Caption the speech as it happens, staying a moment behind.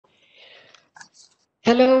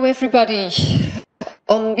Hello, everybody.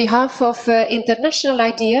 On behalf of International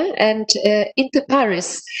IDEA and Inter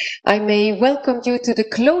Paris, I may welcome you to the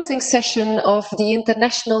closing session of the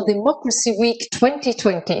International Democracy Week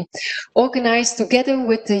 2020, organized together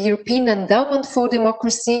with the European Endowment for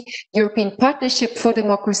Democracy, European Partnership for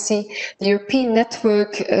Democracy, the European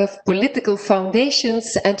Network of Political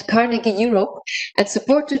Foundations, and Carnegie Europe, and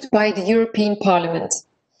supported by the European Parliament.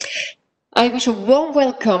 I wish a warm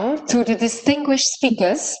welcome to the distinguished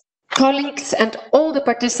speakers, colleagues and all the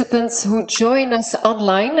participants who join us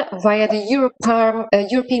online via the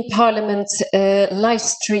European Parliament live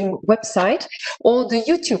stream website or the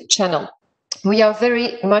YouTube channel. We are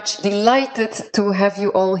very much delighted to have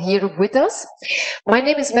you all here with us. My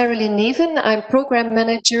name is Marilyn Neven. I'm Program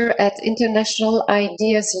Manager at International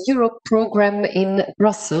Ideas Europe program in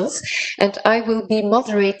Brussels, and I will be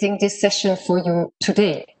moderating this session for you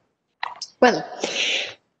today. Well,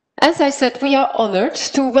 as I said, we are honored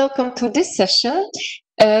to welcome to this session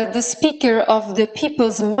the Speaker of the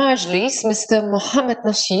People's Majlis, Mr. Mohamed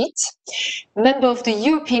Nasheed, Member of the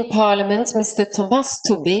European Parliament, Mr. Thomas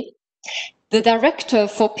Tobé, the Director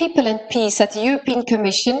for People and Peace at the European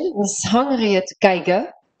Commission, Ms. Henriette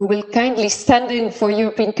Geiger, who will kindly stand in for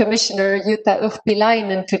European Commissioner Jutta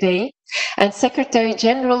Urpilainen today, and Secretary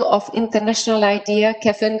General of International IDEA,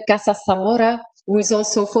 Kevin Casas-Zamora, who is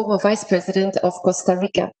also former Vice President of Costa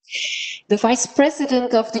Rica. The Vice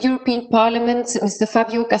President of the European Parliament, Mr.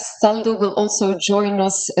 Fabio Castaldo, will also join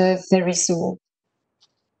us very soon.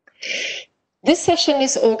 This session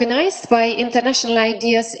is organized by International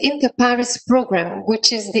IDEA's Inter Paris program,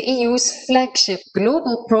 which is the EU's flagship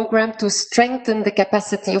global program to strengthen the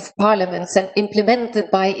capacity of parliaments and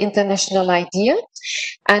implemented by International IDEA.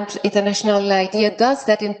 And International IDEA does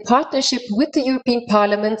that in partnership with the European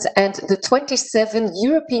Parliament and the 27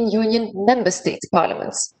 European Union member state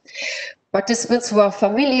parliaments. Participants who are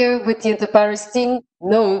familiar with the Inter Paris team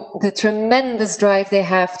know the tremendous drive they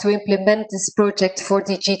have to implement this project for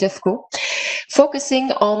DG DEFCO,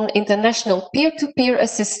 focusing on international peer-to-peer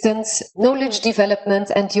assistance, knowledge development,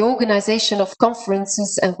 and the organization of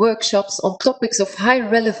conferences and workshops on topics of high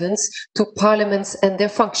relevance to parliaments and their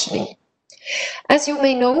functioning. As you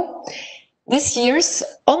may know, this year's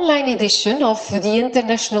online edition of the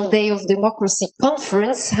International Day of Democracy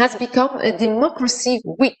conference has become a Democracy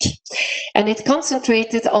Week, and it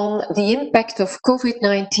concentrated on the impact of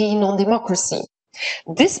COVID-19 on democracy.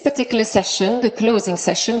 This particular session, the closing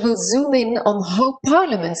session, will zoom in on how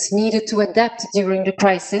parliaments needed to adapt during the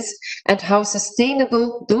crisis and how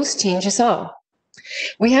sustainable those changes are.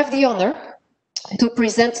 We have the honor to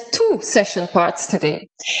present two session parts today.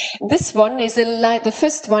 This one is the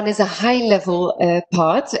first one is a high-level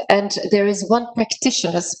part, and there is one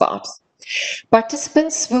practitioner's part.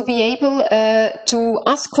 Participants will be able to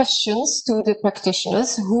ask questions to the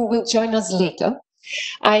practitioners who will join us later.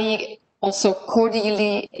 I also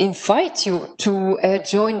cordially invite you to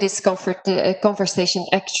join this conversation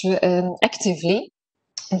actively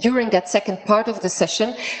during that second part of the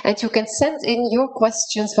session, and you can send in your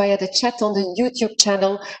questions via the chat on the YouTube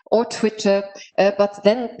channel or Twitter, but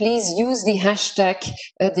then please use the hashtag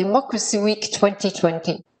Democracy Week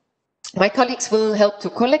 2020. My colleagues will help to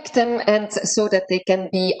collect them and so that they can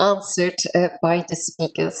be answered by the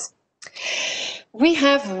speakers. We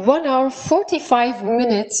have 1 hour 45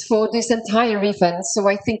 minutes for this entire event, so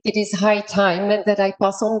I think it is high time that I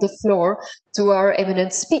pass on the floor to our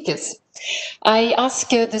eminent speakers. I ask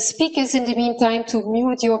the speakers in the meantime to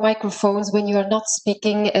mute your microphones when you are not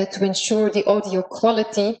speaking to ensure the audio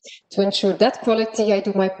quality. To ensure that quality, I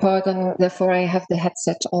do my part, and therefore I have the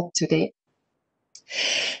headset on today.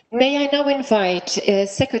 May I now invite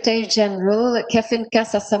Secretary General Kevin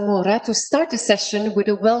Casas-Zamora to start the session with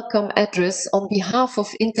a welcome address on behalf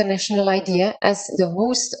of International IDEA as the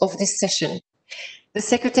host of this session. The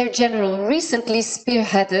Secretary General recently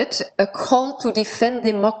spearheaded a call to defend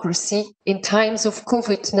democracy in times of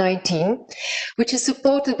COVID-19, which is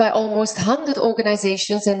supported by almost 100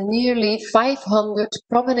 organizations and nearly 500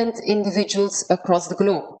 prominent individuals across the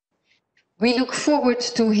globe. We look forward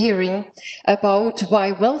to hearing about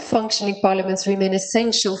why well-functioning parliaments remain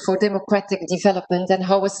essential for democratic development and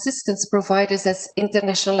how assistance providers as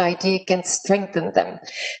International IDEA can strengthen them.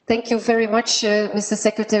 Thank you very much, Mr.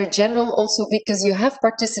 Secretary General, also because you have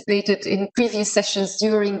participated in previous sessions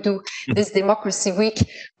during this Democracy Week.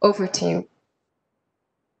 Over to you.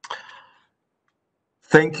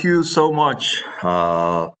 Thank you so much,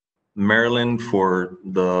 Marilyn, for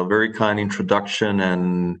the very kind introduction,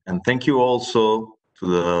 and thank you also to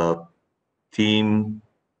the team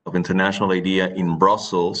of International IDEA in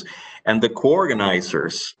Brussels and the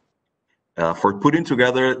co-organizers for putting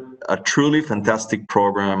together a truly fantastic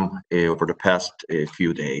program over the past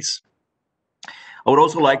few days. I would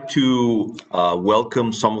also like to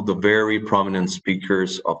welcome some of the very prominent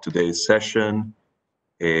speakers of today's session.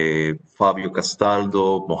 Fabio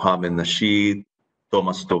Castaldo, Mohamed Nasheed,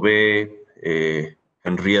 Thomas Tobé,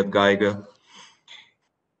 Henriette Geiger.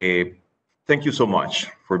 Thank you so much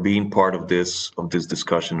for being part of this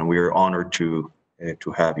discussion, and we are honored to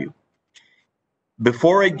have you.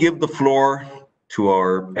 Before I give the floor to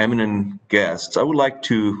our eminent guests, I would like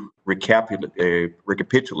to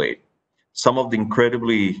recapitulate some of the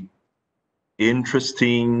incredibly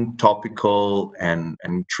interesting, topical, and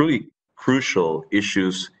truly crucial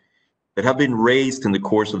issues that have been raised in the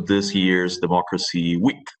course of this year's Democracy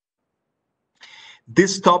Week.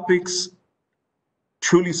 These topics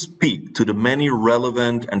truly speak to the many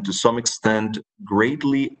relevant and to some extent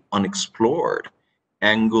greatly unexplored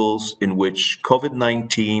angles in which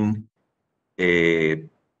COVID-19,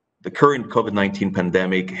 the current COVID-19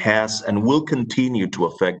 pandemic has and will continue to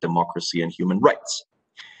affect democracy and human rights.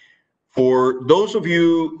 For those of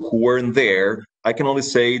you who weren't there, I can only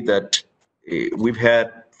say that we've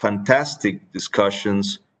had fantastic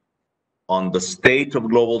discussions on the state of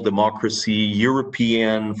global democracy,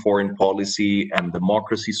 European foreign policy, and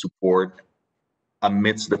democracy support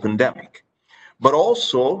amidst the pandemic. But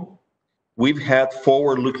also, we've had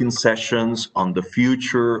forward-looking sessions on the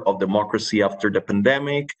future of democracy after the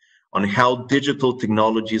pandemic, on how digital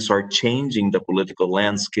technologies are changing the political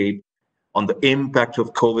landscape, on the impact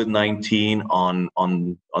of COVID-19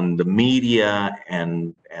 on the media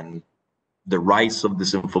and the rise of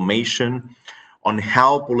disinformation, on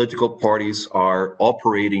how political parties are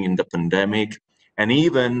operating in the pandemic, and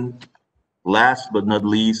even, last but not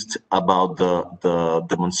least, about the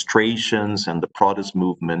demonstrations and the protest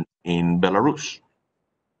movement in Belarus.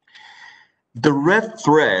 The red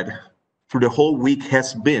thread through the whole week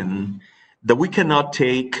has been that we cannot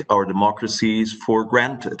take our democracies for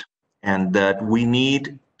granted, and that we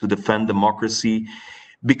need to defend democracy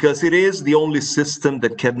because it is the only system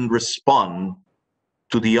that can respond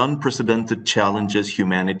to the unprecedented challenges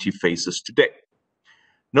humanity faces today.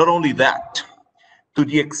 Not only that, to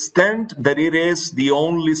the extent that it is the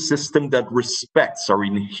only system that respects our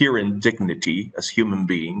inherent dignity as human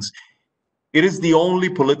beings, it is the only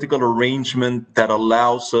political arrangement that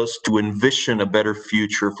allows us to envision a better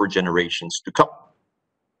future for generations to come.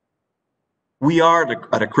 We are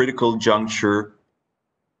at a critical juncture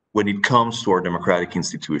when it comes to our democratic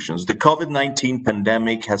institutions. The COVID-19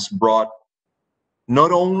 pandemic has brought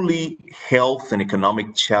not only health and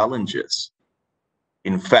economic challenges.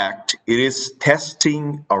 In fact, it is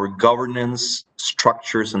testing our governance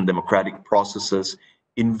structures and democratic processes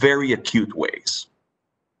in very acute ways.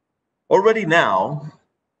 Already now,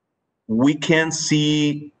 we can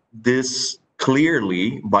see this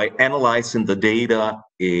clearly by analyzing the data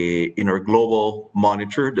in our global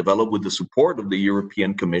monitor developed with the support of the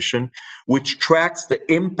European Commission, which tracks the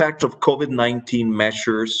impact of COVID-19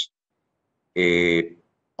 measures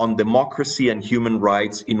on democracy and human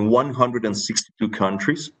rights in 162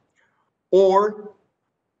 countries, or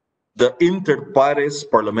the Inter Pares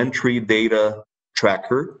Parliamentary Data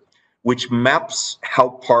Tracker, which maps how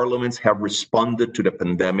parliaments have responded to the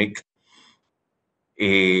pandemic,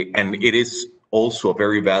 and it is also a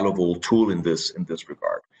very valuable tool in this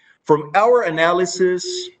regard. From our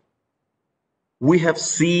analysis, we have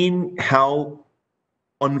seen how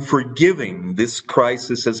unforgiving this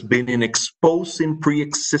crisis has been in exposing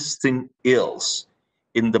pre-existing ills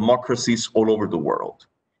in democracies all over the world.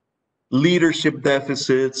 Leadership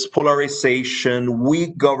deficits, polarization,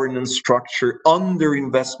 weak governance structure,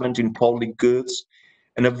 underinvestment in public goods,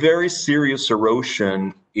 and a very serious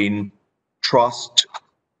erosion in trust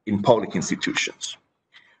in public institutions.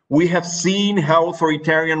 We have seen how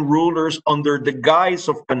authoritarian rulers, under the guise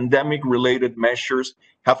of pandemic-related measures,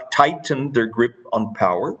 have tightened their grip on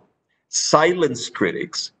power, silenced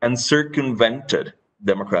critics, and circumvented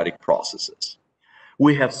democratic processes.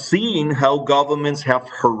 We have seen how governments have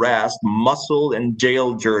harassed, muzzled, and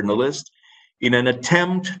jailed journalists in an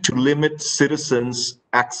attempt to limit citizens'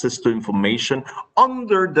 access to information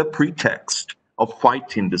under the pretext of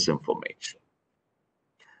fighting disinformation.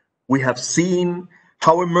 We have seen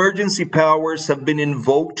how emergency powers have been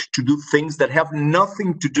invoked to do things that have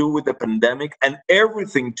nothing to do with the pandemic and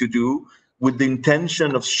everything to do with the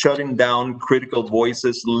intention of shutting down critical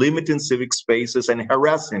voices, limiting civic spaces, and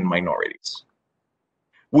harassing minorities.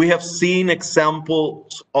 We have seen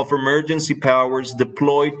examples of emergency powers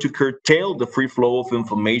deployed to curtail the free flow of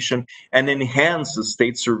information and enhance the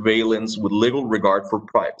state surveillance with little regard for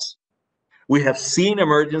privacy. We have seen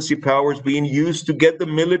emergency powers being used to get the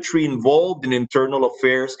military involved in internal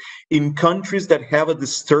affairs in countries that have a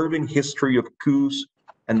disturbing history of coups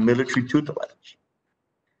and military tutelage.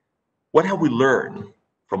 What have we learned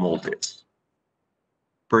from all this?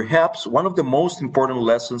 Perhaps one of the most important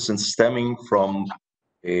lessons in stemming from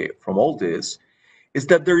all this is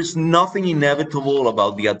that there is nothing inevitable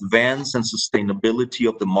about the advance and sustainability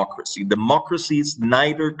of democracy. Democracy is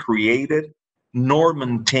neither created nor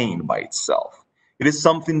maintained by itself. It is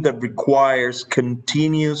something that requires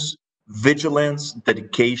continuous vigilance,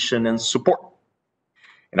 dedication, and support.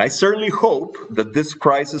 And I certainly hope that this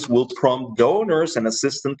crisis will prompt donors and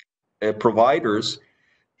assistance providers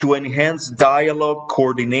to enhance dialogue,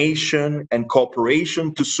 coordination, and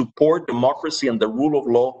cooperation to support democracy and the rule of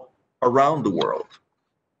law around the world.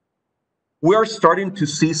 We are starting to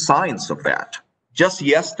see signs of that. Just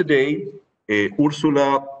yesterday,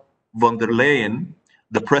 Ursula von der Leyen,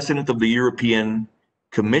 the president of the European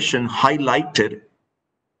Commission, highlighted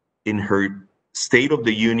in her State of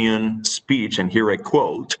the Union speech, and here I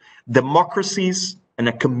quote, "Democracies and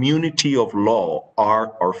a community of law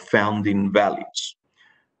are our founding values,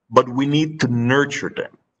 but we need to nurture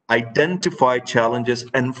them, identify challenges,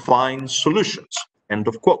 and find solutions," end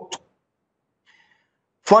of quote.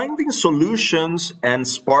 Finding solutions and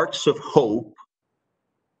sparks of hope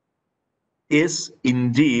is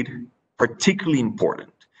indeed particularly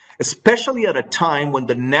important, especially at a time when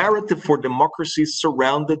the narrative for democracy is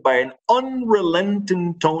surrounded by an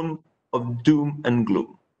unrelenting tone of doom and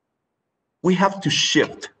gloom. We have to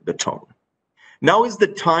shift the tone. Now is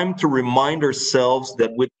the time to remind ourselves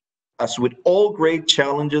that as with all great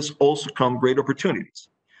challenges also come great opportunities.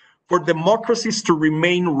 For democracies to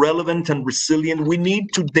remain relevant and resilient, we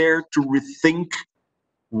need to dare to rethink,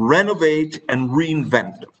 renovate, and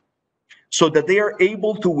reinvent them so that they are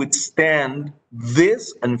able to withstand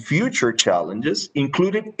this and future challenges,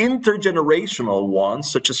 including intergenerational ones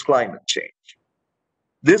such as climate change.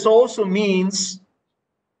 This also means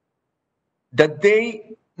that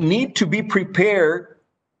they need to be prepared,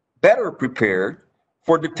 better prepared,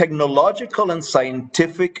 for the technological and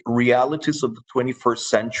scientific realities of the 21st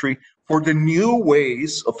century, for the new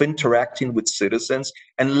ways of interacting with citizens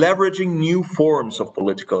and leveraging new forms of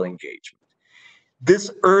political engagement.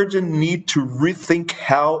 This urgent need to rethink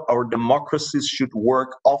how our democracies should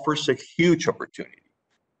work offers a huge opportunity.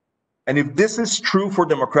 And if this is true for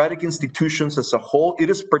democratic institutions as a whole, it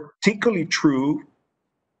is particularly true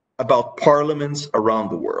about parliaments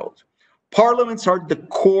around the world. Parliaments are the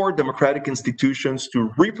core democratic institutions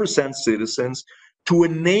to represent citizens, to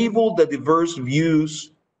enable the diverse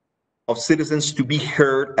views of citizens to be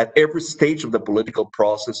heard at every stage of the political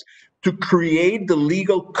process, to create the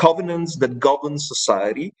legal covenants that govern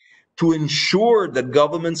society, to ensure that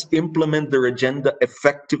governments implement their agenda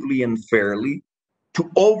effectively and fairly, to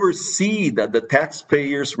oversee that the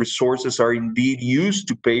taxpayers' resources are indeed used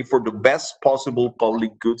to pay for the best possible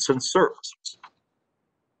public goods and services.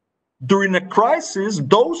 During a crisis,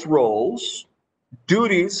 those roles,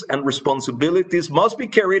 duties, and responsibilities must be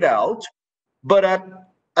carried out, but at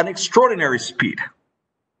an extraordinary speed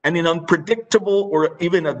and in unpredictable or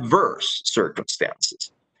even adverse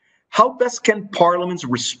circumstances. How best can parliaments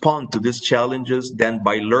respond to these challenges than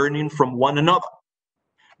by learning from one another,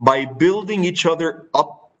 by building each other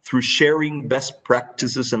up through sharing best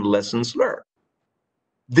practices and lessons learned?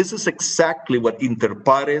 This is exactly what Inter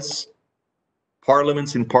Pares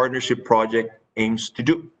Parliaments in Partnership project aims to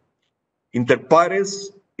do. Inter Pares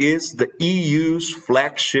is the EU's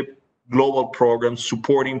flagship global program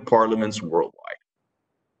supporting parliaments worldwide.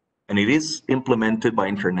 And it is implemented by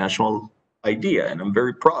International IDEA, and I'm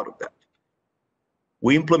very proud of that.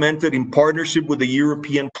 We implemented in partnership with the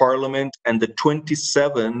European Parliament and the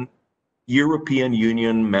 27 European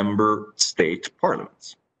Union member state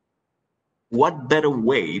parliaments. What better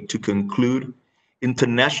way to conclude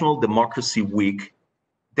International Democracy Week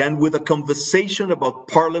than with a conversation about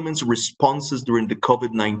Parliament's responses during the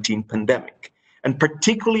COVID-19 pandemic, and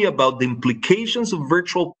particularly about the implications of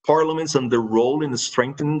virtual parliaments and their role in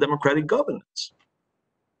strengthening democratic governance.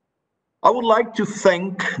 I would like to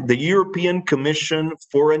thank the European Commission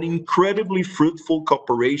for an incredibly fruitful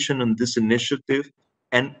cooperation on this initiative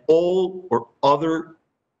and all or other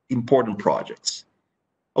important projects.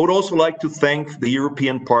 I would also like to thank the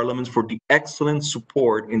European Parliament for the excellent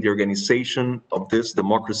support in the organization of this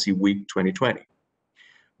Democracy Week 2020.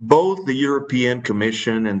 Both the European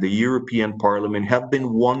Commission and the European Parliament have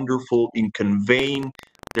been wonderful in conveying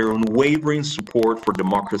their unwavering support for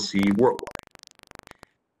democracy worldwide.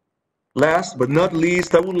 Last but not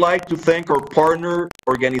least, I would like to thank our partner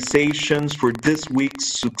organizations for this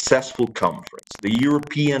week's successful conference: the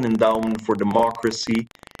European Endowment for Democracy,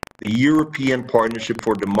 the European Partnership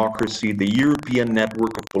for Democracy, the European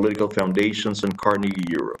Network of Political Foundations, and Carnegie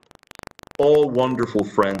Europe. All wonderful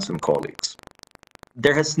friends and colleagues.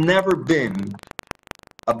 There has never been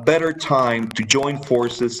a better time to join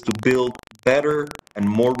forces to build better and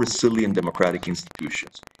more resilient democratic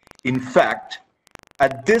institutions. In fact,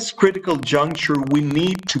 at this critical juncture, we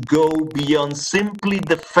need to go beyond simply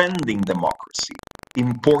defending democracy,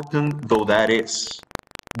 important though that is.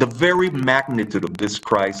 The very magnitude of this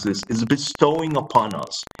crisis is bestowing upon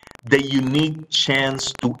us the unique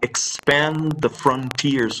chance to expand the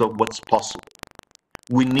frontiers of what's possible.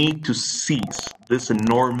 We need to seize this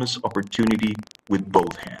enormous opportunity with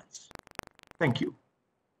both hands. Thank you.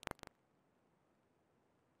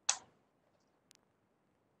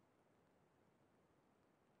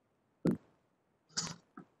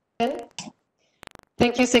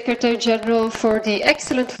 Thank you, Secretary General, for the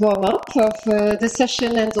excellent warm-up of the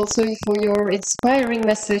session and also for your inspiring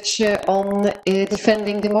message on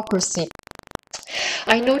defending democracy.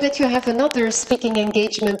 I know that you have another speaking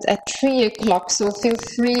engagement at 3 o'clock, so feel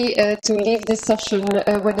free to leave this session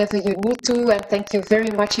whenever you need to. And thank you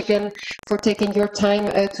very much again for taking your time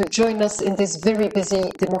to join us in this very busy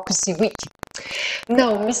Democracy Week.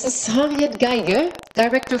 Now, Mrs. Harriet Geiger,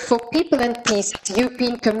 Director for People and Peace at the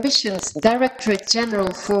European Commission's Directorate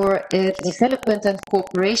General for Development and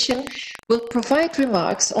Cooperation, will provide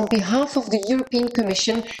remarks on behalf of the European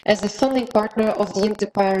Commission as the funding partner of the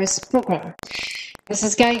Inter-Paris programme.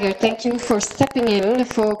 Mrs. Geiger, thank you for stepping in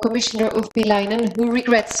for Commissioner Urpilainen, who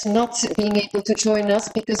regrets not being able to join us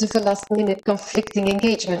because of a last-minute conflicting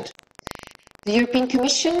engagement. The European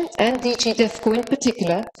Commission, and DG DEFCO in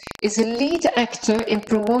particular, is a lead actor in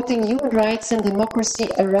promoting human rights and democracy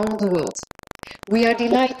around the world. We are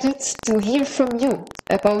delighted to hear from you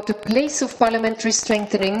about the place of parliamentary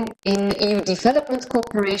strengthening in EU development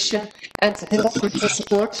cooperation and democracy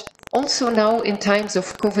support, also now in times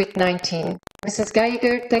of COVID-19. Mrs.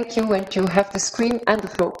 Geiger, thank you, and you have the screen and the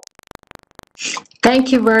floor.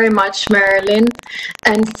 Thank you very much, Marilyn,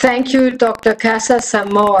 and thank you, Dr. Casa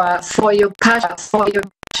Samoa, for your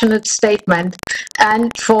passionate statement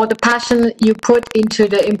and for the passion you put into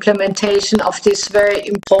the implementation of this very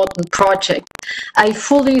important project. I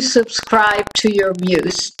fully subscribe to your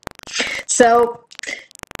views. So,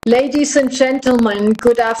 ladies and gentlemen,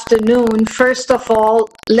 good afternoon. First of all,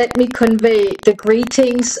 let me convey the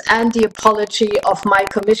greetings and the apology of my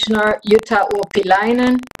Commissioner Jutta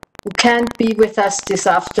Urpilainen, who can't be with us this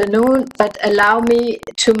afternoon, but allow me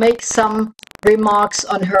to make some remarks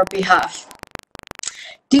on her behalf.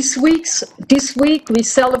 This week we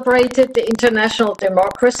celebrated the International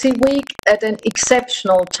Democracy Week at an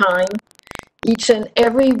exceptional time. Each and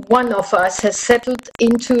every one of us has settled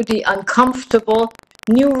into the uncomfortable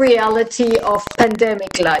new reality of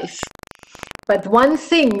pandemic life. But one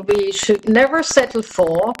thing we should never settle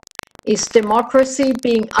for is democracy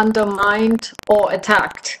being undermined or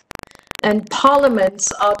attacked. And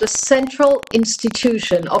parliaments are the central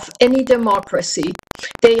institution of any democracy.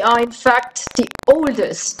 They are, in fact, the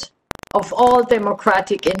oldest of all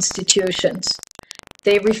democratic institutions.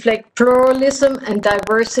 They reflect pluralism and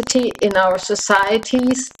diversity in our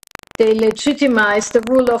societies. They legitimize the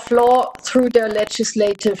rule of law through their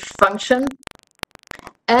legislative function.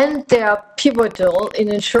 And they are pivotal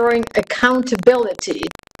in ensuring accountability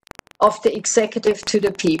of the executive to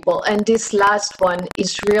the people. And this last one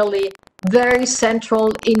is really very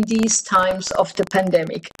central in these times of the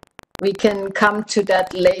pandemic. We can come to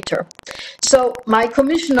that later. So my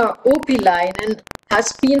Commissioner Urpilainen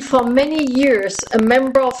has been for many years a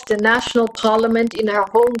member of the national parliament in her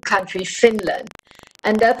home country, Finland.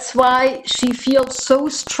 And that's why she feels so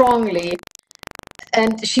strongly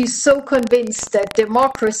and she's so convinced that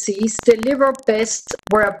democracies deliver best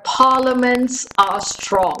where parliaments are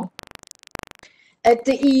strong. At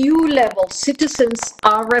the EU level, citizens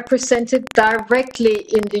are represented directly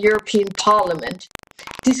in the European Parliament.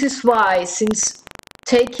 This is why, since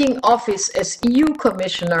taking office as EU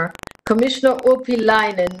Commissioner, Commissioner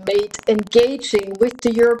Urpilainen made engaging with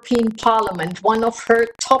the European Parliament one of her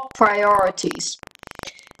top priorities.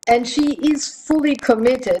 And she is fully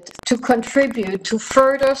committed to contribute to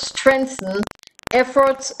further strengthen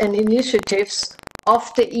efforts and initiatives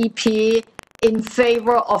of the EP in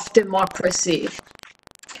favor of democracy.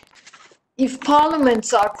 If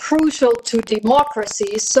parliaments are crucial to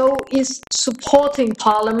democracy, so is supporting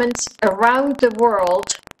parliaments around the world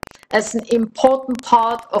as an important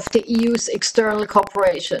part of the EU's external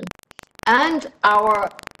cooperation. And our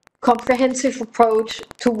comprehensive approach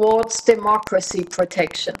towards democracy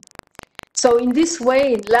protection. So in this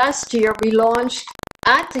way, last year we launched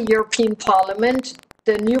at the European Parliament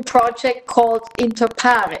the new project called Inter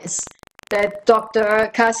Pares that Dr.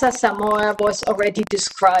 Casa Zamora was already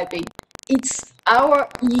describing. It's our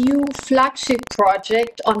EU flagship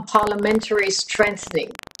project on parliamentary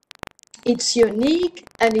strengthening. It's unique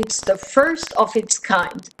and it's the first of its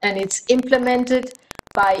kind, and it's implemented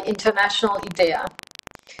by International IDEA.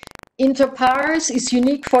 Inter Pares is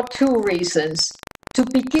unique for two reasons. To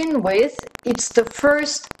begin with, it's the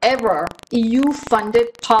first ever EU-funded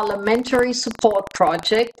parliamentary support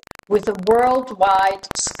project with a worldwide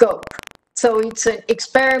scope. So it's an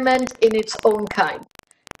experiment in its own kind.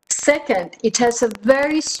 Second, it has a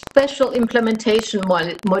very special implementation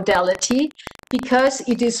modality because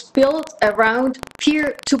it is built around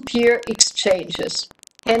peer-to-peer exchanges.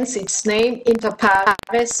 Hence its name, Inter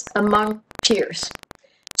Pares, among peers.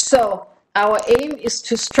 So our aim is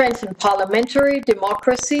to strengthen parliamentary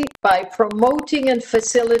democracy by promoting and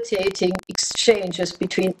facilitating exchanges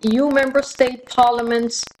between EU member state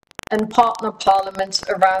parliaments and partner parliaments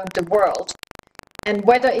around the world. And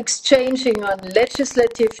whether exchanging on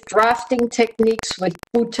legislative drafting techniques with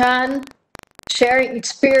Bhutan, sharing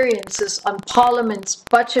experiences on Parliament's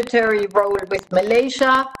budgetary role with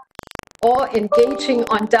Malaysia, or engaging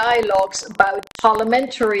on dialogues about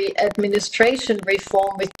parliamentary administration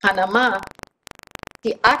reform with Panama,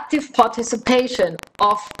 the active participation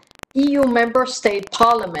of EU member state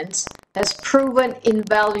parliaments has proven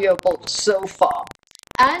invaluable so far.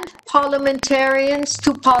 And parliamentarians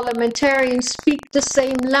to parliamentarians speak the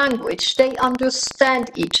same language. They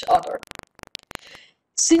understand each other.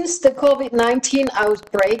 Since the COVID-19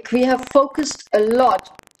 outbreak, we have focused a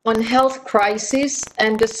lot on health crisis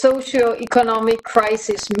and the socio-economic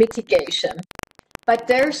crisis mitigation. But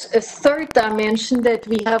there's a third dimension that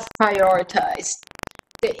we have prioritized: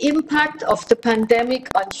 the impact of the pandemic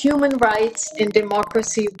on human rights and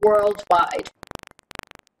democracy worldwide.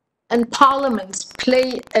 And parliaments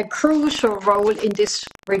play a crucial role in this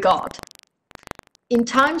regard. In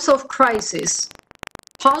times of crisis,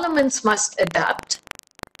 parliaments must adapt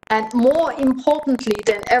and, more importantly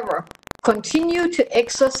than ever, continue to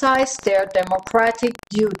exercise their democratic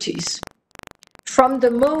duties. From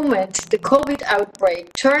the moment the COVID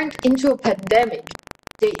outbreak turned into a pandemic,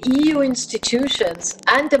 the EU institutions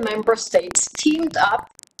and the member states teamed up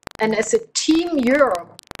and, as a Team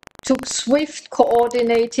Europe, took swift,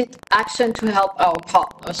 coordinated action to help our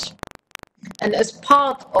partners. And as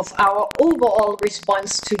part of our overall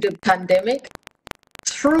response to the pandemic,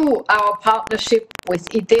 through our partnership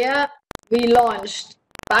with IDEA, we launched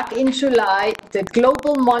back in July the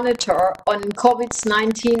Global Monitor on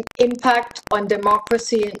COVID-19 Impact on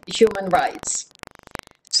Democracy and Human Rights.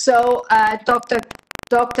 So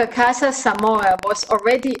Dr. Casa Zamora was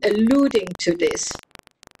already alluding to this.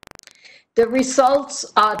 The results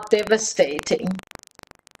are devastating.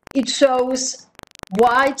 It shows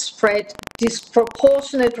widespread,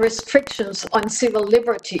 disproportionate restrictions on civil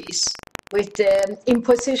liberties, with the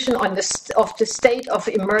imposition of the state of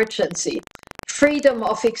emergency, freedom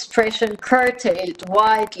of expression curtailed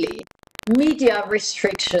widely, media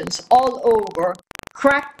restrictions all over,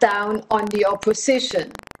 crackdown on the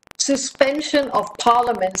opposition, suspension of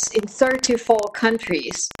parliaments in 34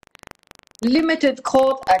 countries, limited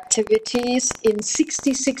court activities in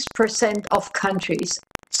 66% of countries.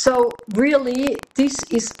 So really, this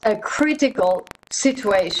is a critical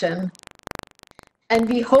situation. And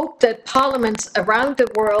we hope that parliaments around the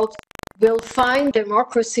world will find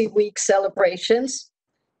Democracy Week celebrations.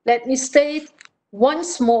 Let me state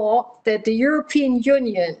once more that the European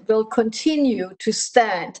Union will continue to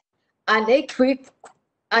stand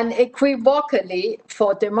unequivocally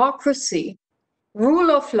for democracy,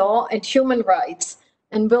 rule of law and human rights,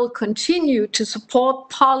 and will continue to support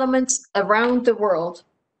parliaments around the world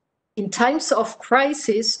in times of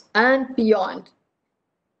crisis and beyond.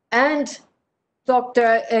 And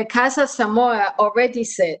Dr. Casa Zamora already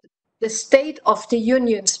said, the State of the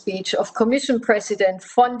Union speech of Commission President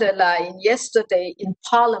von der Leyen yesterday in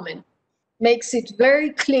Parliament makes it very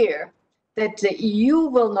clear that the EU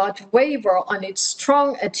will not waver on its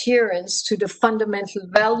strong adherence to the fundamental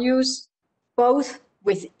values, both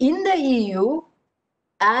within the EU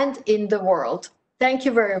and in the world. Thank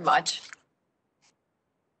you very much.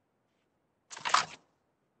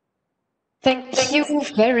 Thank you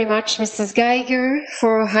very much, Mrs. Geiger,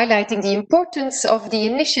 for highlighting the importance of the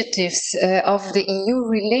initiatives of the EU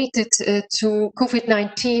related to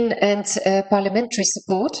COVID-19 and parliamentary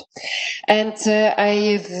support. And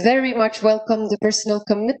I very much welcome the personal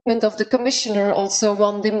commitment of the Commissioner also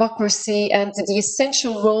on democracy and the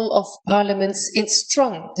essential role of parliaments in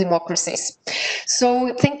strong democracies.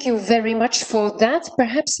 So thank you very much for that.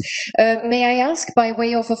 Perhaps may I ask, by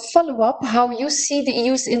way of a follow-up, how you see the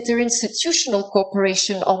EU's interinstitutional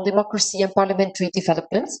cooperation on democracy and parliamentary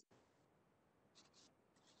development?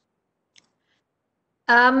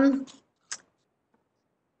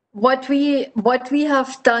 What we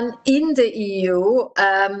have done in the EU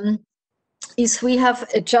is we have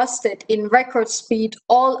adjusted in record speed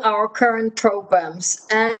all our current programs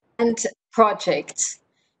and projects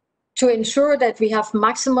to ensure that we have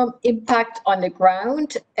maximum impact on the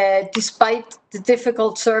ground despite the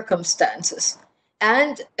difficult circumstances.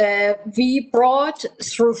 And we brought,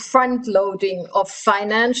 through front-loading of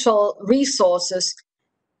financial resources,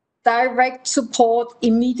 direct support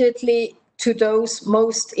immediately to those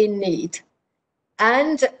most in need.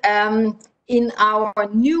 And in our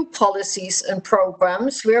new policies and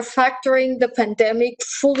programs, we're factoring the pandemic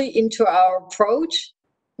fully into our approach,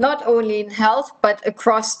 not only in health, but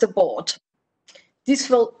across the board.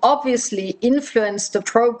 This will obviously influence the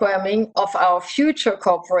programming of our future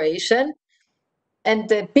cooperation. And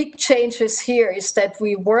the big changes here is that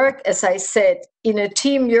we work, as I said, in a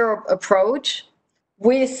Team Europe approach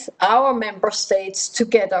with our member states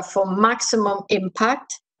together for maximum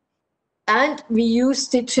impact. And we use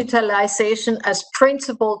digitalization as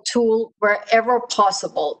principal tool wherever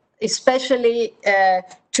possible, especially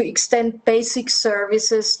to extend basic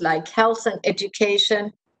services like health and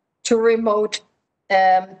education to remote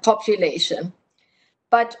population.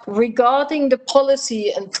 But regarding the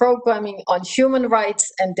policy and programming on human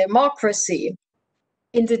rights and democracy,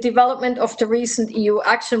 in the development of the recent EU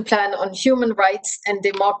Action Plan on Human Rights and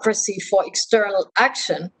Democracy for External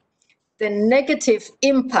Action, the negative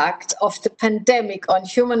impact of the pandemic on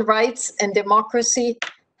human rights and democracy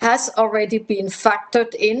has already been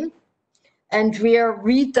factored in, and we are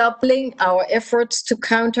redoubling our efforts to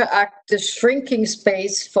counteract the shrinking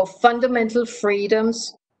space for fundamental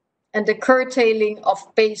freedoms and the curtailing of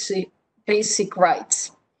basic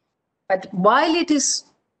rights. But while it is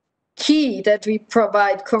key that we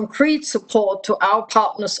provide concrete support to our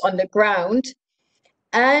partners on the ground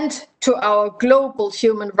and to our global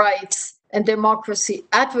human rights and democracy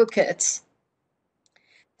advocates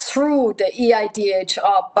through the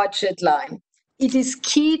EIDHR budget line, it is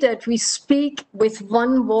key that we speak with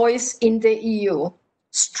one voice in the EU,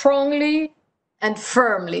 strongly and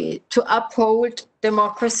firmly to uphold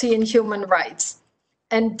democracy and human rights.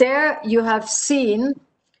 And there you have seen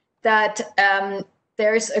that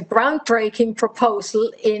there is a groundbreaking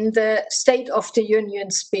proposal in the State of the Union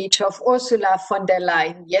speech of Ursula von der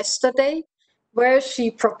Leyen yesterday, where she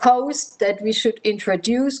proposed that we should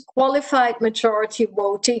introduce qualified majority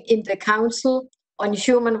voting in the Council on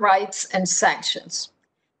human rights and sanctions.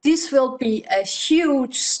 This will be a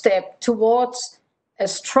huge step towards a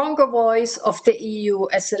stronger voice of the EU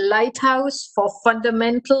as a lighthouse for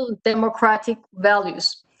fundamental democratic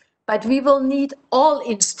values. But we will need all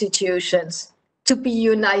institutions to be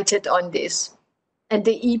united on this. And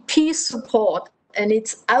the EP's support and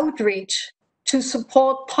its outreach to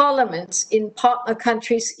support parliaments in partner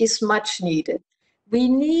countries is much needed. We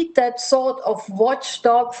need that sort of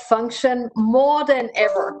watchdog function more than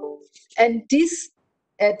ever. And this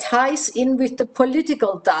ties in with the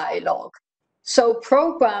political dialogue. So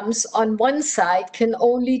programs on one side can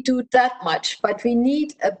only do that much, but we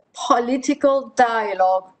need a political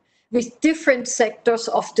dialogue with different sectors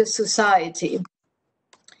of the society.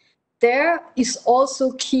 There is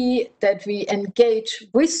also key that we engage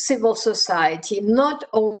with civil society, not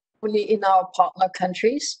only in our partner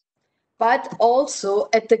countries, but also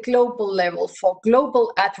at the global level for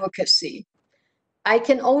global advocacy. I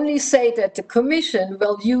can only say that the Commission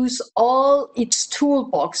will use all its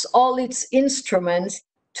toolbox, all its instruments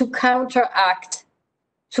to counteract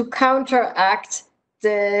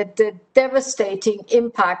the devastating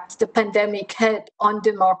impact the pandemic had on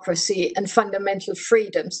democracy and fundamental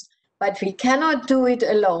freedoms. But we cannot do it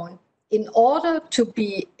alone. In order to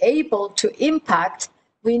be able to impact,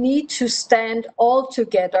 we need to stand all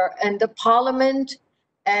together, and the Parliament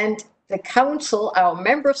and the Council, our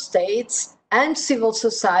member states, and civil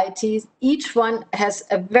society, each one has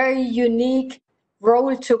a very unique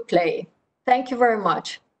role to play. Thank you very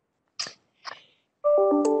much.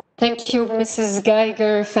 Thank you, Mrs.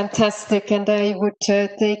 Geiger. Fantastic. And I would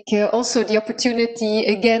take also the opportunity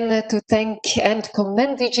again to thank and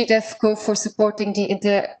commend DG DEFCO for supporting the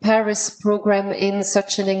Inter-Paris program in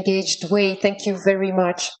such an engaged way. Thank you very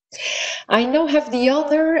much. I now have the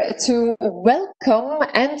honor to welcome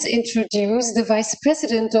and introduce the Vice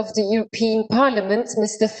President of the European Parliament,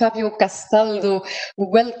 Mr. Fabio Castaldo.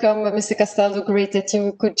 Welcome, Mr. Castaldo. Great that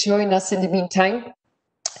you could join us in the meantime.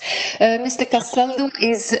 Mr. Castaldo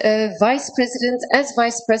is Vice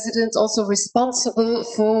President, also responsible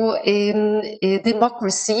for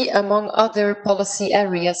democracy, among other policy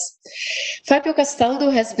areas. Fabio Castaldo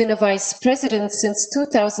has been a Vice President since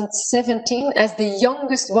 2017 as the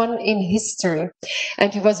youngest one in history,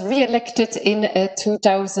 and he was re-elected in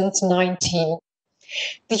 2019.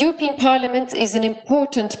 The European Parliament is an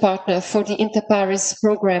important partner for the Inter-Paris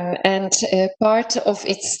program and part of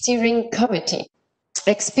its steering committee.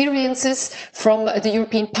 Experiences from the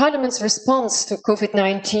European Parliament's response to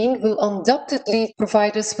COVID-19 will undoubtedly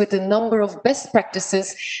provide us with a number of best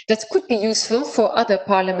practices that could be useful for other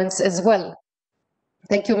parliaments as well.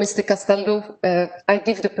 Thank you, Mr. Castaldo. I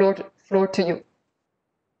give the floor to you.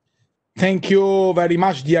 Thank you very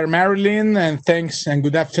much, dear Marilyn, and thanks and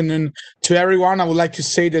good afternoon to everyone. I would like to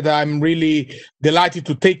say that I'm really delighted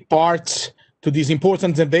to take part to this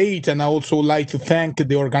important debate, and I also like to thank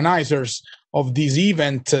the organizers of this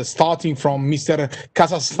event, starting from Mr.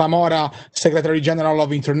 Casas Zamora, Secretary General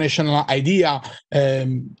of International IDEA.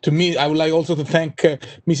 To me, I would like also to thank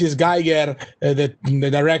Mrs. Geiger, the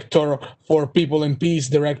Director for People and Peace,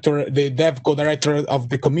 the DEVCO Director of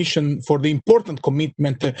the Commission, for the important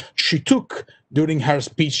commitment she took during her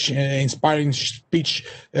speech, inspiring speech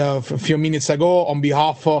a few minutes ago on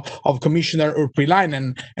behalf of Commissioner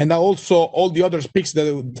Urpilainen, and also all the other speakers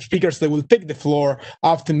that will take the floor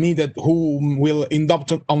after me, who will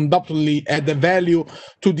undoubtedly add the value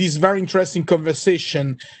to this very interesting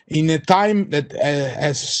conversation in a time that,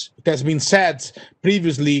 as it has been said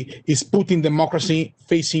previously, is putting democracy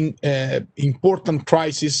facing important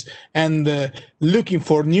crisis and looking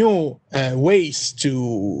for new ways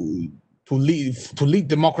to lead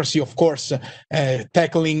democracy, of course,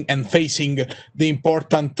 tackling and facing the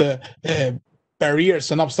important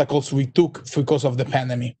barriers and obstacles we took because of the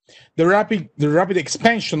pandemic. The rapid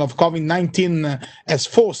expansion of COVID-19 has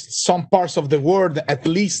forced some parts of the world, at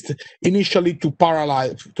least initially, to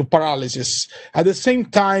paralysis. At the same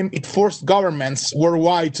time, it forced governments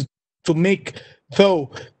worldwide to make,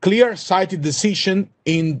 though, clear-sighted decisions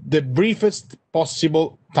in the briefest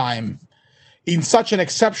possible time. In such an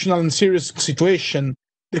exceptional and serious situation,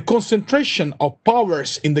 the concentration of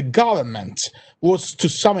powers in the government was to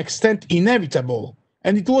some extent inevitable,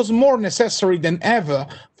 and it was more necessary than ever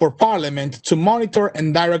for Parliament to monitor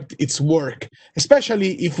and direct its work,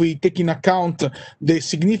 especially if we take in account the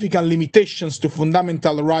significant limitations to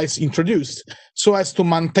fundamental rights introduced, so as to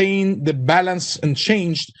maintain the balance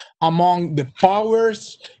unchanged among the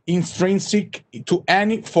powers intrinsic to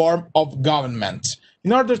any form of government.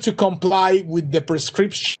 In order to comply with the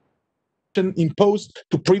prescription imposed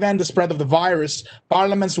to prevent the spread of the virus,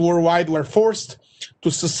 parliaments worldwide were forced to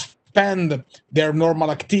suspend their normal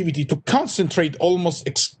activity, to concentrate almost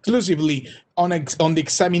exclusively on the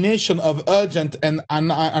examination of urgent and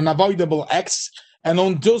unavoidable acts, and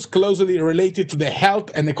on those closely related to the health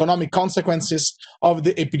and economic consequences of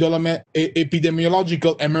the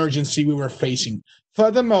epidemiological emergency we were facing.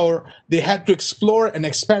 Furthermore, they had to explore and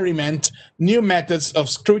experiment new methods of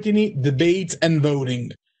scrutiny, debate, and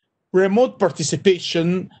voting. Remote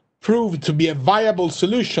participation proved to be a viable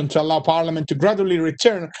solution to allow Parliament to gradually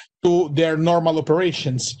return to their normal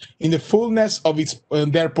operations in the fullness of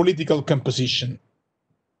their political composition.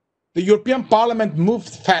 The European Parliament moved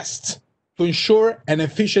fast to ensure an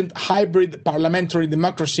efficient hybrid parliamentary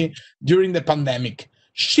democracy during the pandemic,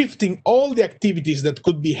 shifting all the activities that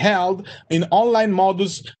could be held in online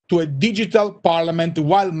modus to a digital parliament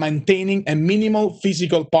while maintaining a minimal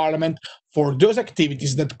physical parliament for those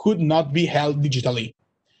activities that could not be held digitally.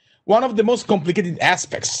 One of the most complicated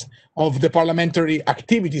aspects of the parliamentary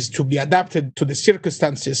activities to be adapted to the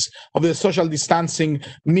circumstances of the social distancing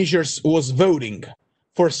measures was voting.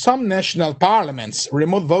 For some national parliaments,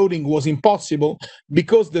 remote voting was impossible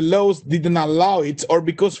because the laws didn't allow it, or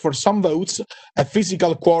because for some votes, a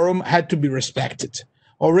physical quorum had to be respected.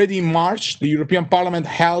 Already in March, the European Parliament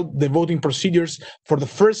held the voting procedures for the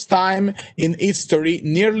first time in history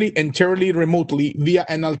nearly entirely remotely via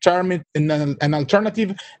an alternative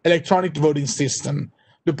electronic voting system.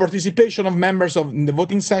 The participation of members in the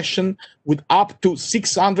voting session, with up to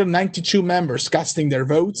 692 members casting their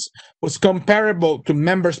votes, was comparable to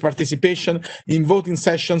members' participation in voting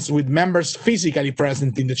sessions with members physically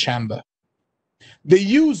present in the chamber. The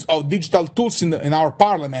use of digital tools in our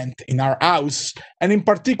parliament, in our house, and in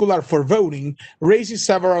particular for voting, raises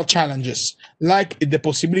several challenges, like the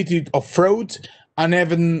possibility of fraud,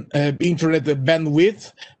 uneven internet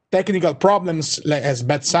bandwidth, technical problems like as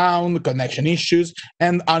bad sound, connection issues,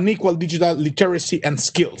 and unequal digital literacy and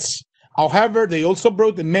skills. However, they also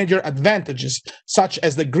brought the major advantages, such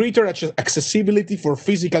as the greater accessibility for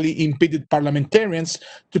physically impeded parliamentarians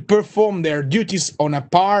to perform their duties on a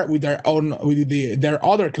par with their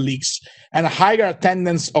other colleagues, and a higher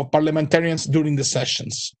attendance of parliamentarians during the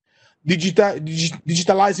sessions.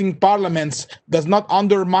 Digitalizing parliaments does not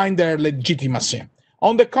undermine their legitimacy.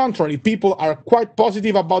 On the contrary, people are quite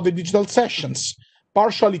positive about the digital sessions.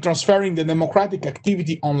 Partially transferring the democratic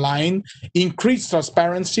activity online increased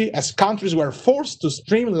transparency as countries were forced to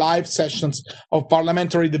stream live sessions of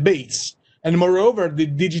parliamentary debates. And moreover, the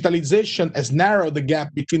digitalization has narrowed the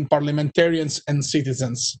gap between parliamentarians and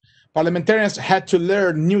citizens. Parliamentarians had to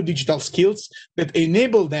learn new digital skills that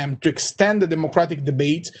enable them to extend the democratic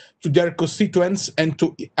debate to their constituents and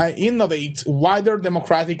to innovate wider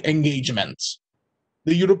democratic engagements.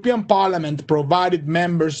 The European Parliament provided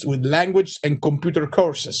members with language and computer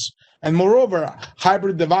courses, and moreover,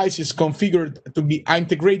 hybrid devices configured to be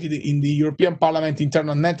integrated in the European Parliament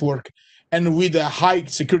internal network and with high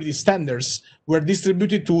security standards were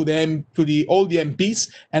distributed to all the MPs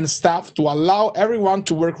and staff to allow everyone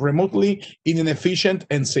to work remotely in an efficient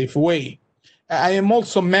and safe way. I am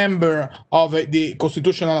also a member of the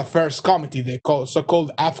Constitutional Affairs Committee, the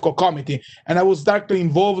so-called AFCO committee, and I was directly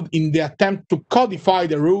involved in the attempt to codify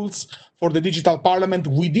the rules for the digital parliament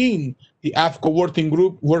within the AFCO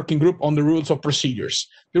working group on the rules of procedures.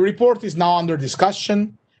 The report is now under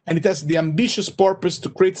discussion, and it has the ambitious purpose to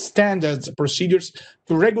create standards procedures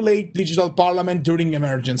to regulate digital parliament during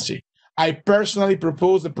emergency. I personally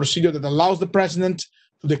propose a procedure that allows the president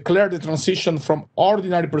to declare the transition from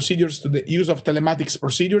ordinary procedures to the use of telematics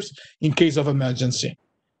procedures in case of emergency.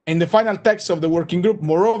 In the final text of the working group,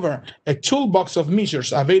 moreover, a toolbox of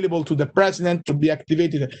measures available to the president to be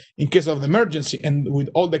activated in case of emergency and with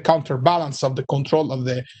all the counterbalance of the control of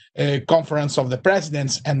the conference of the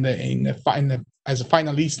presidents and as a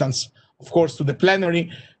final instance, of course, to the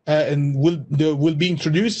plenary, and will be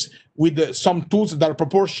introduced with some tools that are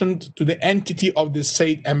proportioned to the entity of the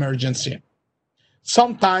said emergency.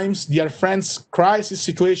 Sometimes, dear friends, crisis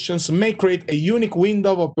situations may create a unique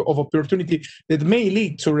window of opportunity that may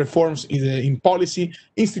lead to reforms in policy,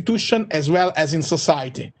 institution, as well as in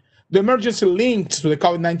society. The emergency linked to the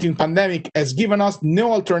COVID-19 pandemic has given us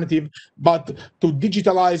no alternative but to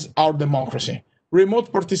digitalize our democracy.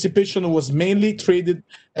 Remote participation was mainly treated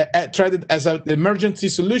as an emergency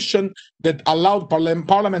solution that allowed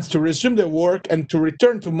parliaments to resume their work and to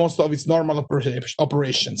return to most of its normal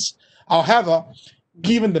operations. However,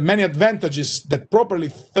 given the many advantages that properly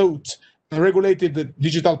thought and regulated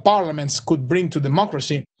digital parliaments could bring to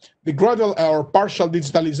democracy, the gradual or partial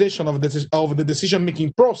digitalization of the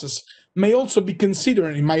decision-making process may also be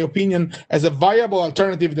considered, in my opinion, as a viable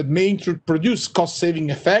alternative that may produce cost-saving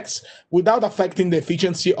effects without affecting the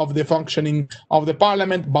efficiency of the functioning of the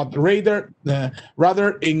parliament, but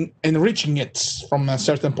rather in enriching it from a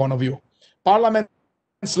certain point of view. Parliament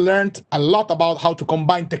learned a lot about how to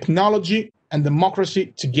combine technology and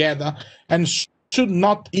democracy together and should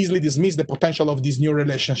not easily dismiss the potential of this new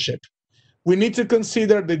relationship. We need to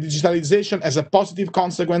consider the digitalization as a positive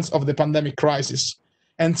consequence of the pandemic crisis.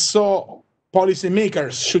 And so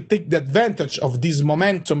policymakers should take the advantage of this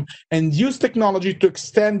momentum and use technology to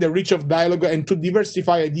extend the reach of dialogue and to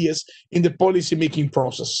diversify ideas in the policymaking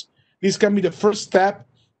process. This can be the first step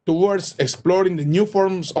towards exploring the new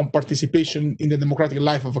forms of participation in the democratic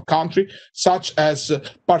life of a country, such as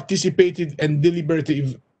participative and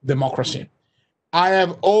deliberative democracy. I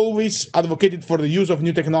have always advocated for the use of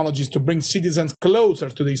new technologies to bring citizens closer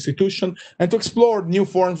to the institution and to explore new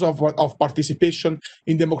forms of participation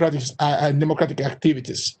in democratic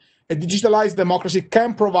activities. A digitalized democracy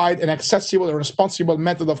can provide an accessible and responsible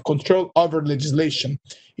method of control over legislation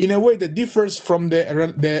in a way that differs from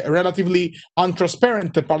the relatively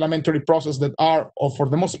untransparent parliamentary process that are, or for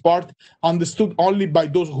the most part, understood only by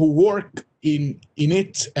those who work in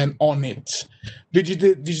it and on it.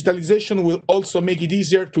 Digitalization will also make it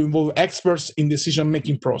easier to involve experts in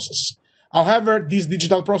decision-making process. However, this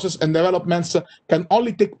digital process and developments can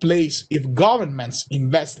only take place if governments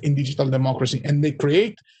invest in digital democracy and they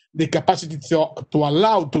create the capacity to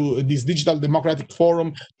allow this digital democratic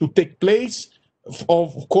forum to take place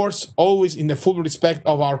of course, always in the full respect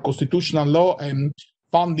of our constitutional law and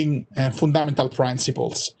founding fundamental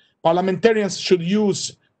principles. Parliamentarians should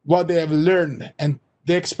use what they have learned and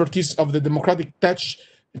the expertise of the democratic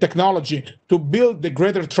technology to build the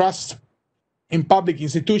greater trust in public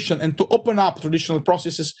institutions and to open up traditional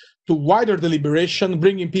processes to wider deliberation,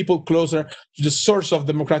 bringing people closer to the source of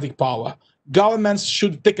democratic power. Governments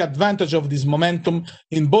should take advantage of this momentum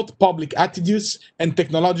in both public attitudes and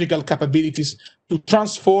technological capabilities to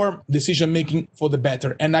transform decision-making for the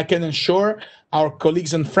better. And I can assure our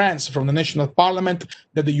colleagues and friends from the national parliament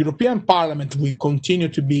that the European Parliament will continue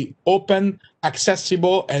to be open,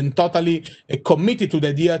 accessible, and totally committed to the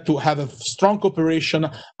idea to have a strong cooperation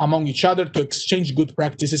among each other, to exchange good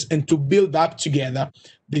practices, and to build up together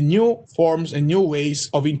the new forms and new ways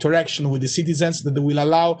of interaction with the citizens that will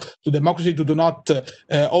allow to democracy to do not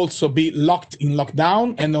also be locked in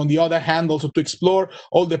lockdown, and on the other hand also to explore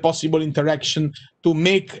all the possible interaction to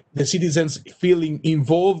make the citizens feeling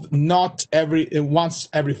involved, not once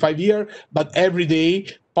every 5 years, but every day,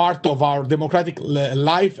 part of our democratic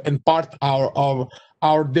life and part of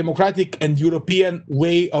our democratic and European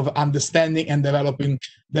way of understanding and developing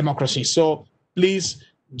democracy. So please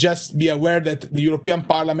just be aware that the European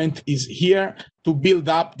Parliament is here to build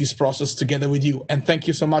up this process together with you. And thank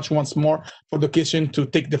you so much once more for the occasion to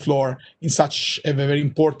take the floor in such a very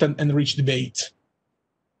important and rich debate.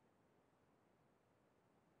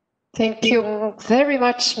 Thank you very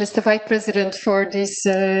much, Mr. Vice President, for these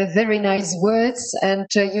very nice words. And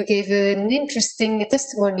you gave an interesting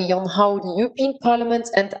testimony on how the European Parliament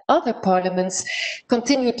and other parliaments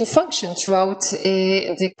continue to function throughout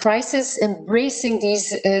the crisis, embracing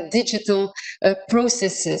these digital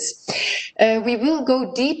processes. We will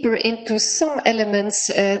go deeper into some elements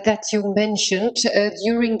that you mentioned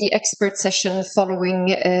during the expert session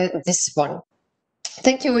following this one.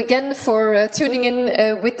 Thank you again for tuning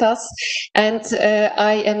in with us, and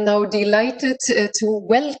I am now delighted to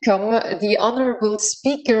welcome the Honourable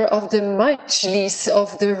Speaker of the Majlis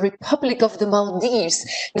of the Republic of the Maldives,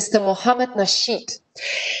 Mr. Mohammed Nasheed.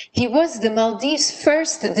 He was the Maldives'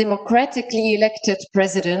 first democratically elected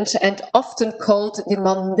president and often called the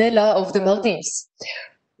Mandela of the Maldives.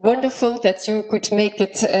 Wonderful that you could make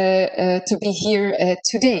it to be here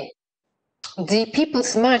today. The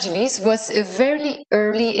People's Majlis was a very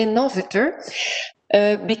early innovator,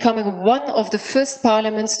 becoming one of the first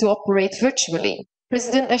parliaments to operate virtually.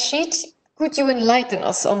 President Nasheed, could you enlighten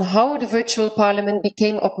us on how the virtual parliament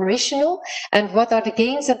became operational and what are the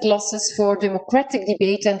gains and losses for democratic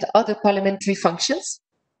debate and other parliamentary functions?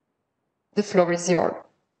 The floor is yours.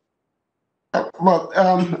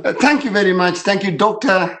 Thank you very much. Thank you,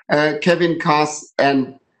 Dr. Kevin Cass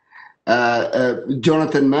and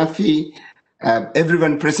Jonathan Murphy.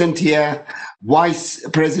 Everyone present here, Vice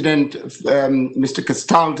President Mr.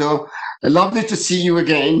 Castaldo, lovely to see you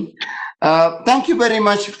again. Thank you very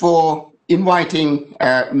much for inviting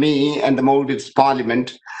me and the Maldives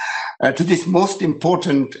Parliament to this most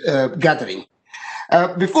important gathering.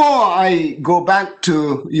 Before I go back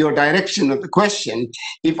to your direction of the question,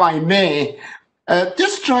 if I may,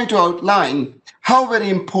 just try to outline how very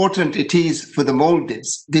important it is for the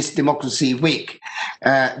Maldives, this Democracy Week,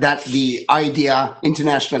 that the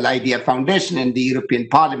International IDEA Foundation and the European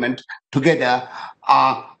Parliament together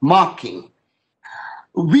are marking.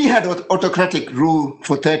 We had autocratic rule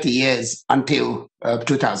for 30 years until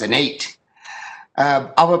 2008.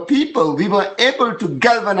 Our people, we were able to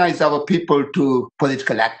galvanize our people to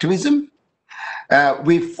political activism.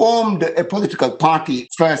 We formed a political party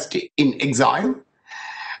first in exile.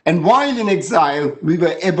 And while in exile, we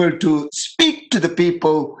were able to speak to the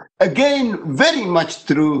people again very much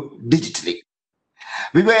through digitally.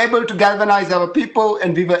 We were able to galvanize our people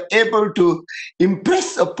and we were able to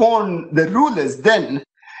impress upon the rulers then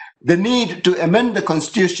the need to amend the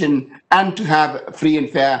constitution and to have free and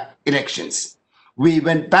fair elections. We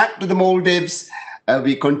went back to the Maldives,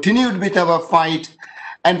 we continued with our fight,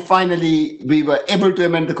 and finally, we were able to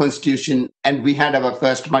amend the constitution and we had our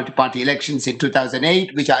first multi-party elections in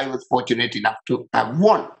 2008, which I was fortunate enough to have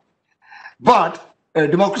won. But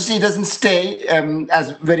democracy doesn't stay,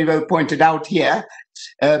 as very well pointed out here.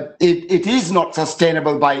 It is not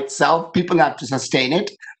sustainable by itself. People have to sustain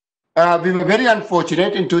it. We were very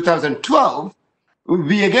unfortunate in 2012.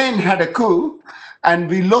 We again had a coup and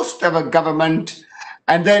we lost our government.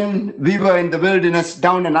 And then we were in the wilderness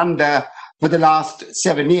down and under for the last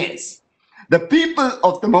 7 years. The people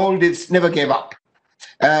of the Maldives never gave up.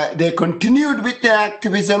 They continued with their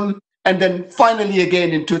activism, and then finally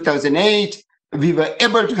again in 2008, we were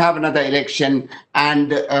able to have another election, and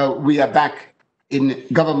we are back in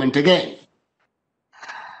government again.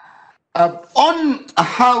 On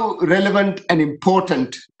how relevant and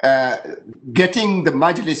important getting the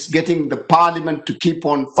Majlis, getting the Parliament to keep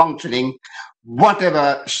on functioning,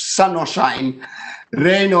 whatever sun or shine,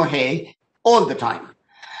 rain or hay, all the time.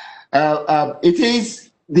 It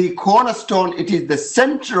is the cornerstone, it is the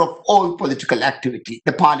center of all political activity,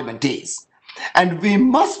 the Parliament is. And we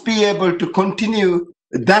must be able to continue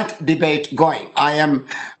that debate going. I am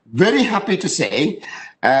very happy to say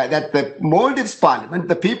that the Maldives Parliament,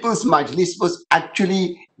 the People's Majlis, was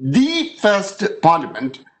actually the first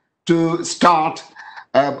parliament to start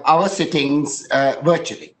our sittings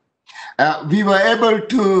virtually. We were able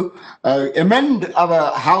to amend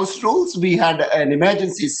our house rules. We had an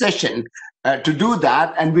emergency session to do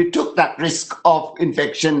that, and we took that risk of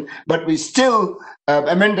infection, but we still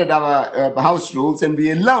amended our house rules, and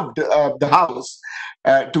we allowed the House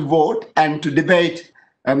to vote and to debate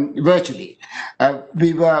virtually.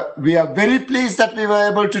 We are very pleased that we were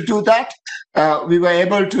able to do that. We were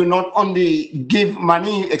able to not only give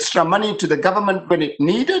money, extra money to the government when it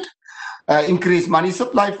needed, increase money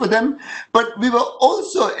supply for them, but we were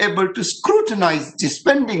also able to scrutinize the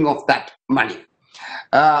spending of that money.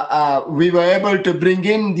 We were able to bring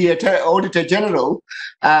in the Auditor General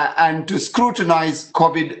and to scrutinize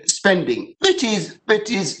COVID spending, which is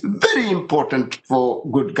very important for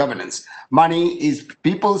good governance. Money is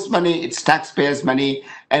people's money, it's taxpayers' money,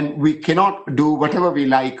 and we cannot do whatever we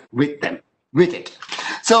like with it.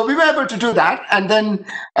 So we were able to do that and then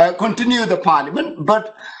continue the Parliament,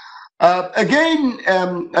 but again,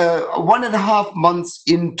 1.5 months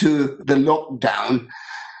into the lockdown,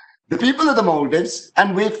 the people of the Maldives,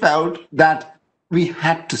 and we felt that we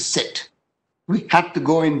had to sit. We had to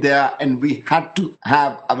go in there and we had to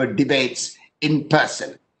have our debates in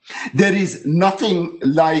person. There is nothing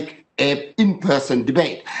like an in-person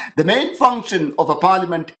debate. The main function of a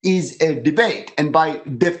parliament is a debate, and by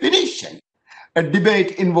definition, a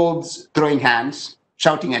debate involves throwing hands,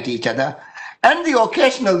 shouting at each other, and the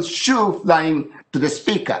occasional shoe flying to the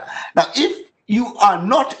speaker. Now, if you are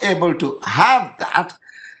not able to have that,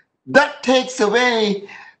 that takes away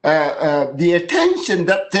the attention,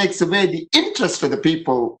 that takes away the interest of the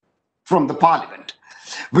people from the parliament.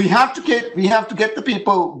 We have to get the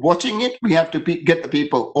people watching it. We have to get the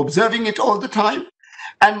people observing it all the time.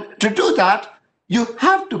 And to do that, you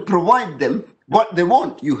have to provide them what they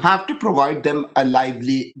want. You have to provide them a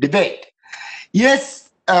lively debate.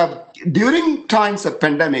 Yes, during times of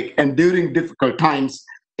pandemic and during difficult times,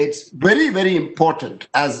 it's very, very important,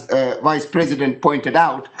 as Vice President pointed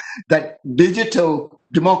out, that digital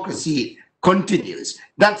democracy continues.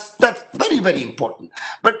 That's very, very important.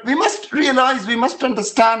 But we must realize, we must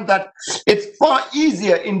understand that it's far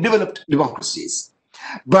easier in developed democracies.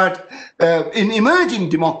 But in emerging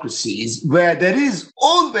democracies, where there is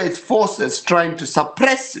always forces trying to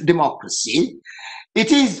suppress democracy,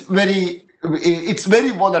 it's very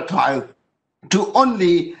volatile to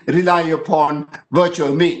only rely upon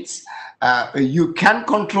virtual means. You can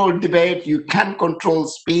control debate, you can control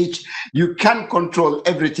speech, you can control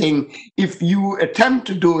everything if you attempt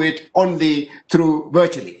to do it only through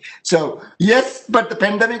virtually. So yes, but the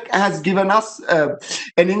pandemic has given us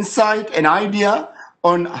an insight, an idea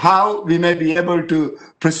on how we may be able to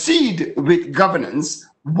proceed with governance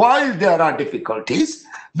while there are difficulties.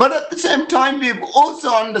 But at the same time, we've also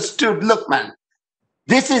understood, look, man,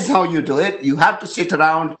 this is how you do it. You have to sit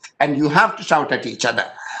around and you have to shout at each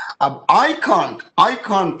other. I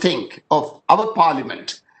can't think of our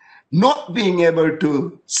parliament not being able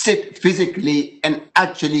to sit physically and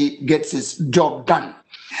actually get its job done.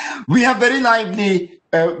 We have very lively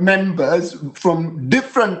members from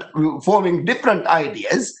forming different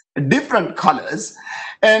ideas, different colors,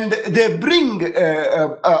 and they bring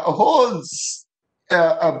a whole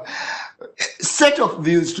set of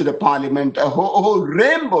views to the parliament, a whole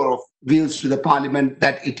rainbow of views to the parliament,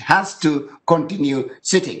 that it has to continue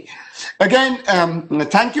sitting. Again,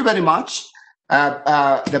 thank you very much.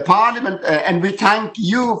 The parliament, and we thank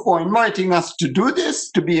you for inviting us to do this,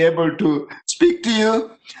 to be able to speak to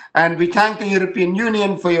you. And we thank the European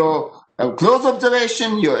Union for your close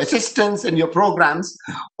observation, your assistance, and your programs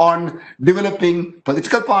on developing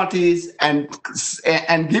political parties and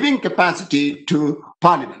giving capacity to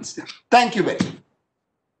parliaments. Thank you very much.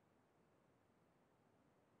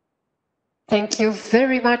 Thank you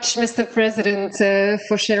very much, Mr. President,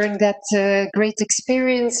 for sharing that great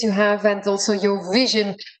experience you have and also your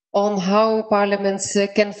vision on how parliaments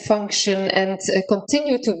can function and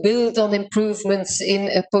continue to build on improvements in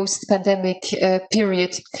a post-pandemic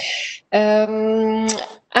period.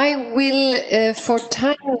 I will, for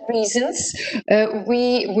time reasons,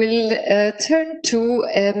 we will turn to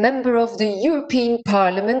a member of the European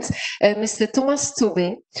Parliament, Mr. Thomas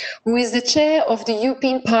Tobé, who is the chair of the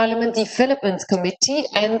European Parliament Development Committee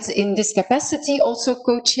and in this capacity also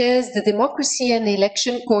co-chairs the Democracy and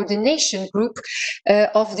Election Coordination Group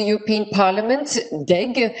of the European Parliament,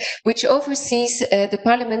 DEG, which oversees the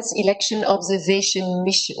Parliament's election observation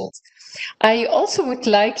missions. I also would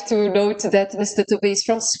like to note that Mr. Tobé is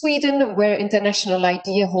from Sweden, where International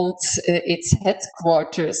IDEA holds its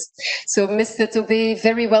headquarters. So, Mr. Tobé,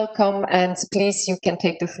 very welcome, and please, you can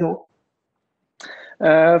take the floor.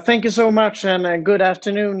 Thank you so much, and good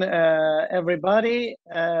afternoon, everybody.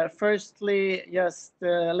 Firstly, just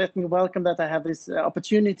let me welcome that I have this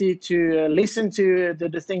opportunity to listen to the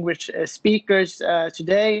distinguished speakers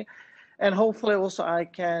today. And hopefully also I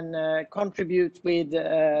can contribute with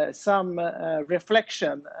some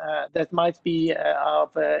reflection that might be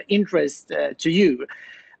of interest to you.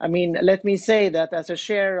 I mean, let me say that as a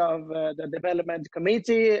chair of the Development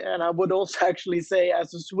Committee, and I would also actually say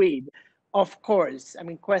as a Swede, of course, I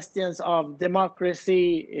mean, questions of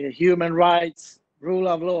democracy, human rights, rule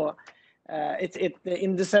of law, it's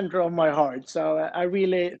in the center of my heart. So I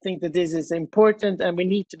really think that this is important and we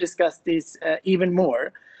need to discuss this even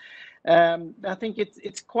more. I think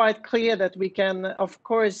it's quite clear that we can, of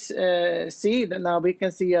course, see that now we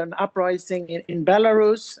can see an uprising in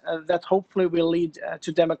Belarus that hopefully will lead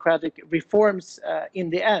to democratic reforms in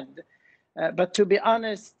the end. But to be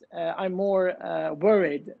honest, I'm more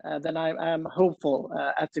worried than I am hopeful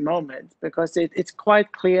at the moment, because it's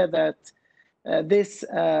quite clear that this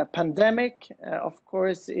pandemic, of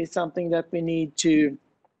course, is something that we need to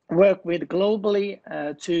work with globally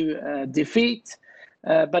to defeat.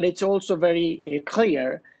 But it's also very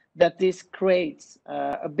clear that this creates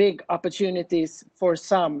a big opportunities for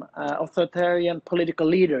some authoritarian political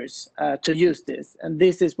leaders to use this, and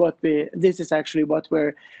this is actually what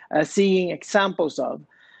we're seeing examples of.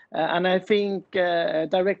 And I think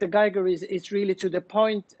Director Geiger is really to the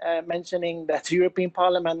point, mentioning that the European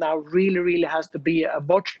Parliament now really has to be a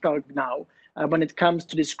watchdog now when it comes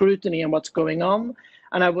to the scrutiny and what's going on.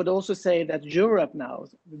 And I would also say that Europe now,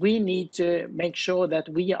 we need to make sure that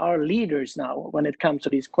we are leaders now when it comes to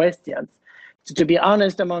these questions. So to be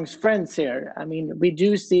honest, amongst friends here, I mean, we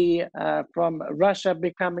do see from Russia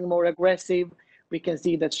becoming more aggressive. We can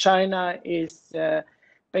see that China is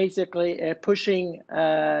basically pushing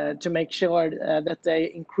to make sure that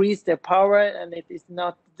they increase their power, and it is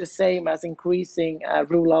not the same as increasing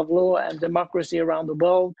rule of law and democracy around the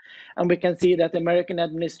world. And we can see that the American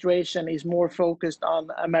administration is more focused on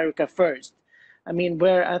America first. I mean,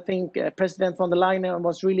 where I think President von der Leyen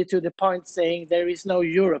was really to the point saying there is no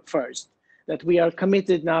Europe first, that we are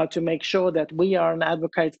committed now to make sure that we are an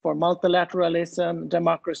advocate for multilateralism,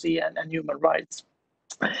 democracy, and human rights.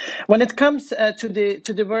 When it comes to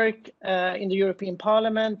the work in the European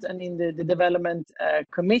Parliament and in the Development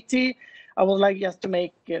Committee, I would like just to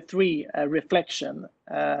make three reflections.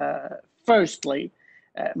 Firstly,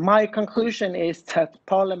 my conclusion is that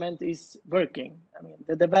Parliament is working. I mean,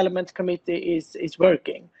 the Development Committee is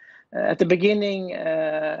working. At the beginning,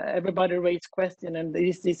 everybody raised question, and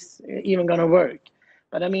is this even going to work?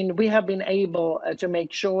 But I mean, we have been able to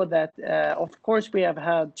make sure that, of course, we have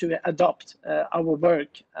had to adopt our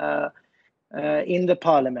work in the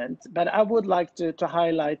Parliament. But I would like to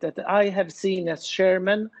highlight that I have seen as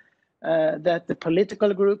chairman that the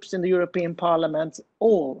political groups in the European Parliament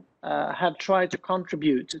all have tried to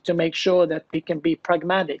contribute to make sure that we can be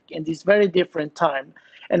pragmatic in this very different time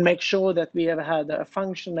and make sure that we have had a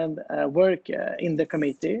functional work in the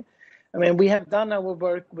committee. I mean, we have done our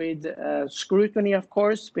work with scrutiny, of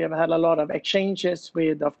course. We have had a lot of exchanges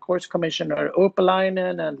with, of course, Commissioner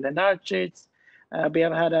Urpilainen and Lenarčič. We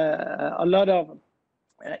have had a lot of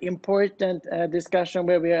important discussion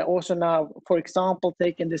where we are also now, for example,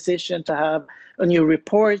 taking decision to have a new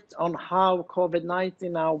report on how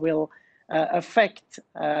COVID-19 now will affect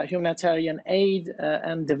humanitarian aid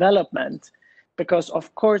and development. Because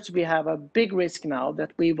of course we have a big risk now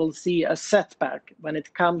that we will see a setback when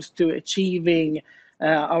it comes to achieving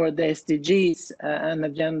our SDGs and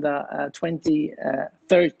Agenda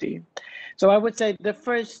 2030. So I would say the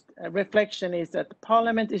first reflection is that the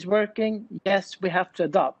Parliament is working. Yes, we have to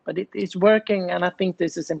adopt, but it is working, and I think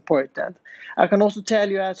this is important. I can also tell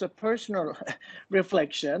you as a personal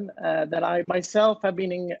reflection that I myself have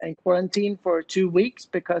been in quarantine for 2 weeks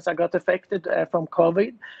because I got affected from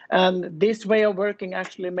COVID. And this way of working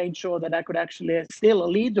actually made sure that I could actually still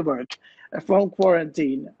lead the work from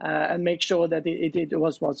quarantine and make sure that it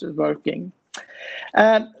was working.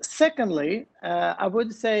 Secondly, I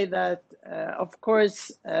would say that, of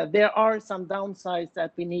course, there are some downsides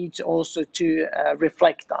that we need also to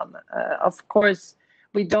reflect on. Of course,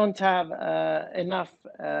 we don't have enough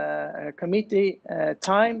committee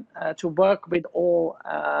time to work with all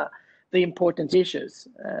the important issues.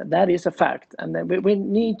 That is a fact. And we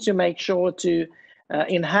need to make sure to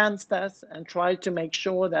enhance that and try to make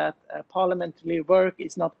sure that parliamentary work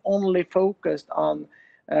is not only focused on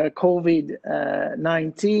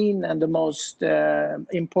COVID-19 and the most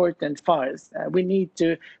important files. We need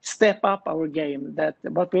to step up our game. That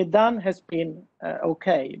what we've done has been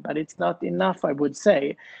okay, but it's not enough, I would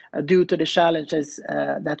say, due to the challenges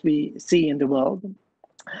that we see in the world.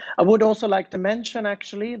 I would also like to mention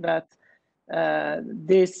actually that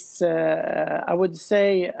this, I would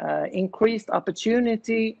say, increased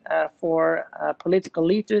opportunity for political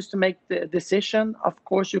leaders to make the decision. Of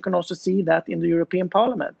course, you can also see that in the European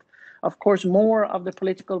Parliament. Of course, more of the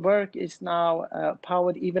political work is now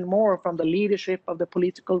powered even more from the leadership of the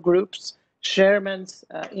political groups, chairmen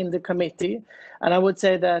in the committee. And I would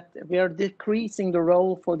say that we are decreasing the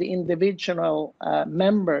role for the individual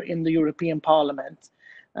member in the European Parliament.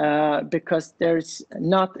 Because there's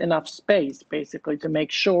not enough space, basically, to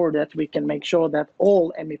make sure that we can make sure that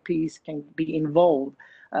all MEPs can be involved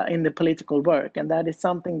in the political work. And that is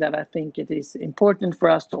something that I think it is important for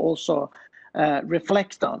us to also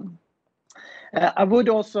reflect on. I would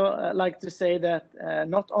also like to say that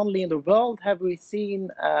not only in the world have we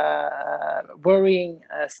seen worrying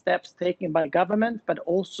steps taken by government, but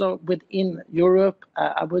also within Europe,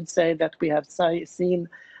 I would say that we have seen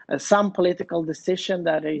some political decision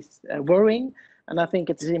that is worrying. And I think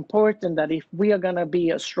it's important that if we are going to be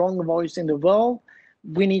a strong voice in the world,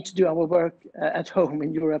 we need to do our work at home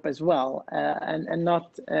in Europe as well, and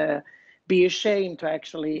not be ashamed to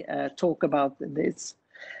actually talk about this.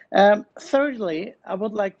 Thirdly, I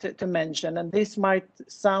would like to mention, and this might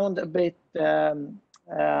sound a bit,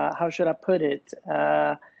 how should I put it,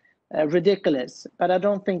 ridiculous, but I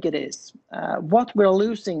don't think it is. What we're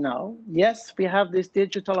losing now, yes, we have this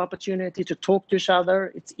digital opportunity to talk to each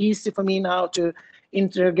other. It's easy for me now to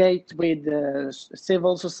interrogate with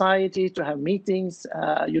civil society, to have meetings.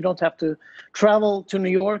 You don't have to travel to New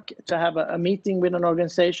York to have a meeting with an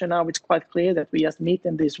organization. Now it's quite clear that we just meet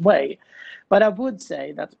in this way. But I would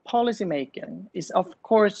say that policymaking is, of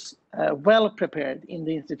course, well prepared in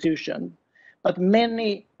the institution. But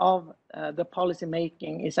many of the policy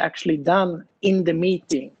making is actually done in the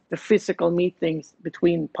meeting, the physical meetings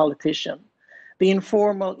between politicians, the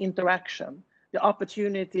informal interaction, the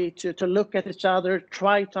opportunity to look at each other,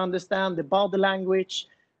 try to understand the body language,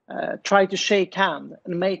 try to shake hands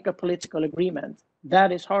and make a political agreement.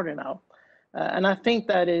 That is harder now. And I think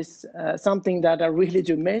that is something that I really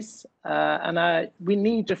do miss. We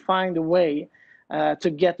need to find a way to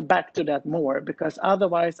get back to that more, because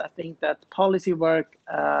otherwise I think that policy work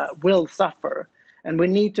will suffer. And we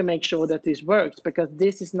need to make sure that this works, because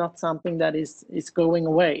this is not something that is going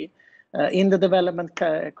away. In the Development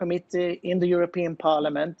Committee, in the European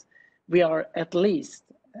Parliament, we are at least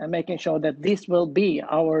making sure that this will be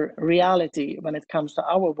our reality when it comes to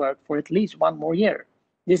our work for at least one more year.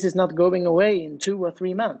 This is not going away in 2 or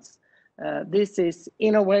 3 months. This is,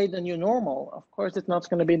 in a way, the new normal. Of course, it's not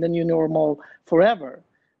going to be the new normal forever,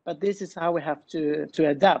 but this is how we have to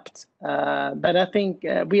adapt. But I think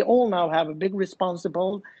we all now have a big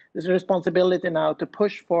responsibility now to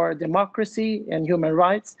push for democracy and human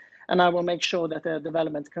rights, and I will make sure that the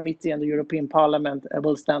Development Committee and the European Parliament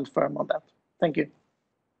will stand firm on that. Thank you.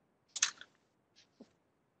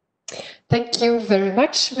 Thank you very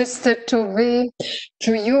much, Mr. Tove.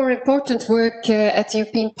 Through your important work at the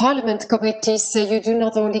European Parliament committees, you do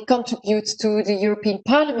not only contribute to the European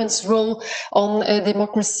Parliament's role on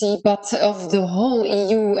democracy, but of the whole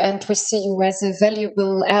EU, and we see you as a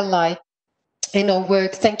valuable ally in our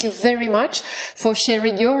work. Thank you very much for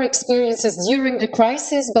sharing your experiences during the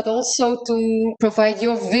crisis, but also to provide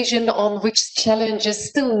your vision on which challenges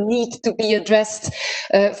still need to be addressed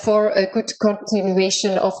for a good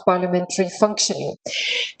continuation of parliamentary functioning.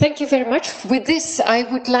 Thank you very much. With this, I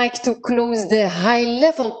would like to close the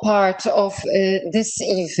high-level part of this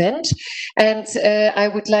event, and I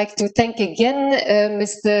would like to thank again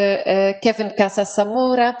Mr. Kevin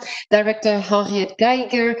Casa-Samora, Director Henriette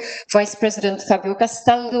Geiger, Vice President President Fabio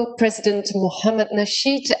Castaldo, President Mohamed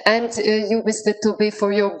Nasheed, and you, Mr. Tobe,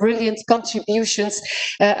 for your brilliant contributions.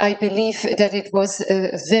 I believe that it was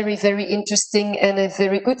very, very interesting and a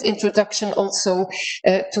very good introduction also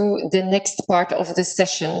to the next part of the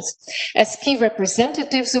sessions. As key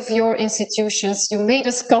representatives of your institutions, you made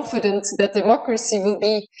us confident that democracy will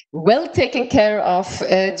be well taken care of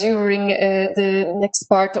during the next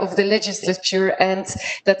part of the legislature, and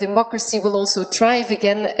that democracy will also thrive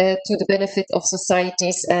again to the benefit of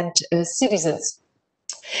societies and citizens.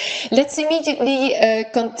 Let's immediately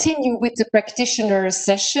continue with the practitioner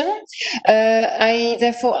session. I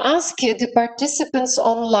therefore ask the participants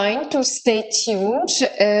online to stay tuned,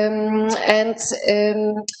 and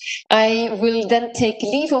I will then take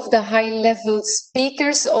leave of the high-level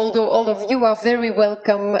speakers, although all of you are very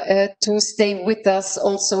welcome to stay with us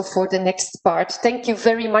also for the next part. Thank you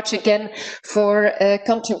very much again for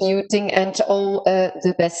contributing, and all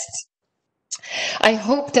the best. I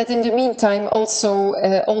hope that in the meantime also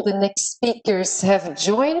all the next speakers have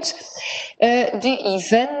joined the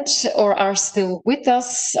event or are still with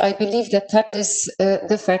us. I believe that that is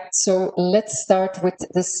the fact, so let's start with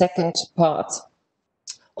the second part.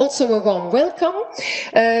 Also a warm welcome.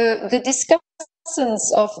 The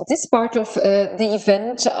discussants of this part of the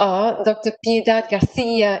event are Dr. Piedad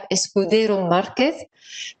García Escudero Márquez,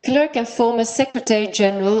 Clerk and former Secretary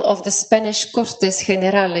General of the Spanish Cortes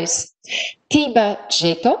Generales, Kiba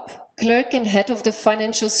Jacob, Clerk and Head of the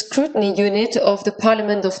Financial Scrutiny Unit of the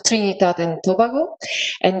Parliament of Trinidad and Tobago,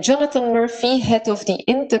 and Jonathan Murphy, Head of the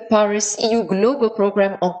Inter-Pares EU Global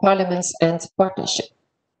Programme on Parliaments and Partnership.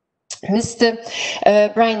 Mr.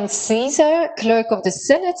 Brian Caesar, Clerk of the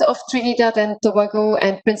Senate of Trinidad and Tobago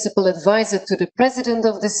and Principal Advisor to the President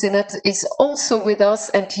of the Senate, is also with us,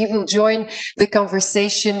 and he will join the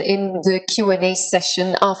conversation in the Q&A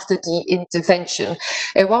session after the intervention.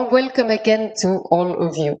 A warm welcome again to all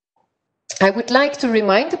of you. I would like to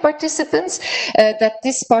remind the participants that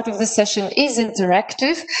this part of the session is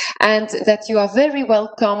interactive, and that you are very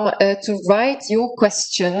welcome to write your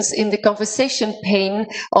questions in the conversation pane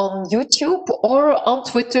on YouTube or on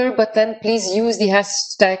Twitter, but then please use the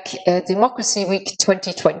hashtag DemocracyWeek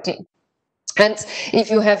 2020. And if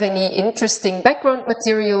you have any interesting background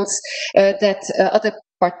materials that other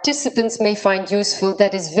participants may find useful,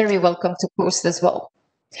 that is very welcome to post as well.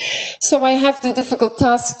 So I have the difficult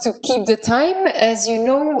task to keep the time. As you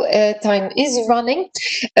know, time is running.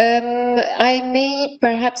 I may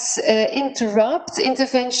perhaps interrupt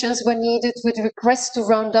interventions when needed with requests to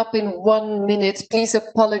round up in 1 minute. Please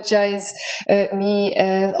apologize me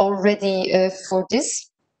already for this.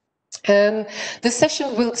 The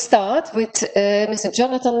session will start with Mr.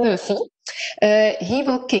 Jonathan Murphy. He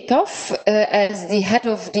will kick off as the head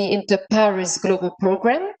of the Inter-Pares Global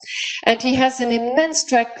Programme, and he has an immense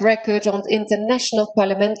track record on international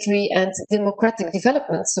parliamentary and democratic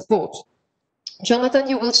development support. Jonathan,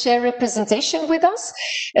 you will share a presentation with us,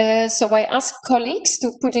 so I ask colleagues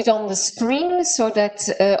to put it on the screen so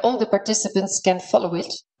that all the participants can follow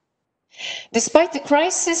it. Despite the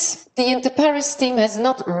crisis, the Inter-Pares team has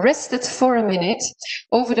not rested for a minute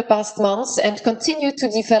over the past months and continued to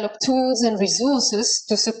develop tools and resources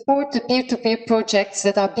to support the peer-to-peer projects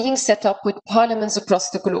that are being set up with parliaments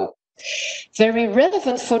across the globe. Very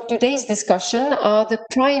relevant for today's discussion are the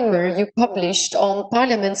primer you published on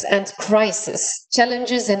parliaments and crisis,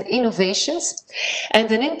 challenges and innovations,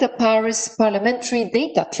 and an Inter-Pares parliamentary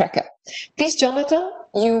data tracker. Please, Jonathan,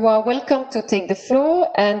 you are welcome to take the floor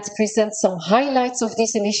and present some highlights of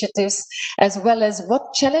these initiatives, as well as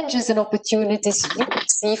what challenges and opportunities you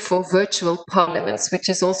see for virtual parliaments, which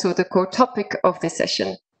is also the core topic of this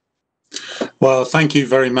session. Well, thank you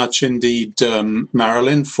very much indeed,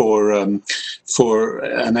 Marilyn, for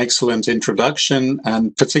an excellent introduction,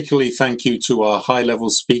 and particularly thank you to our high-level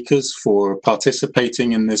speakers for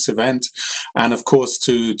participating in this event, and of course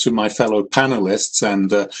to my fellow panelists.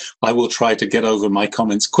 And I will try to get over my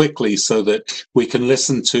comments quickly so that we can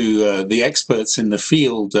listen to the experts in the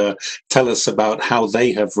field tell us about how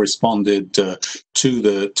they have responded to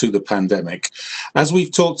the pandemic. As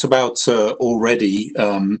we've talked about already,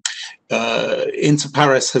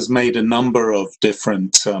 Inter-Pares has made a number of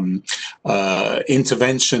different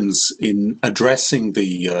interventions in addressing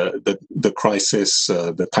the crisis,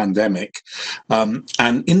 the pandemic.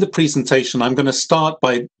 And in the presentation, I'm going to start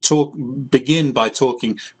by begin by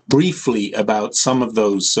talking briefly about some of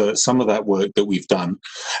that work that we've done.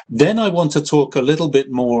 Then I want to talk a little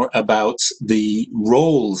bit more about the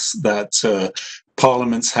roles that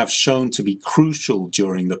parliaments have shown to be crucial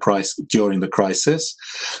during the crisis.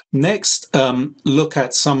 Next, look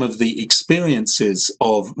at some of the experiences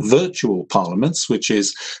of virtual parliaments, which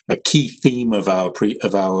is a key theme of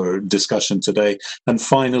our discussion today. And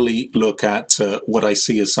finally, look at what I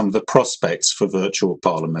see as some of the prospects for virtual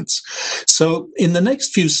parliaments. So in the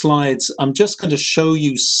next few slides, I'm just going to show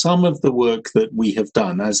you some of the work that we have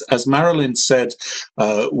done. As Marilyn said,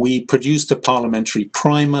 we produced a parliamentary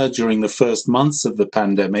primer during the first months of the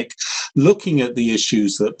pandemic, looking at the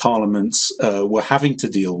issues that parliaments were having to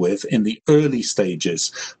deal with in the early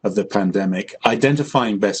stages of the pandemic,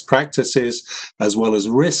 identifying best practices as well as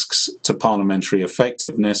risks to parliamentary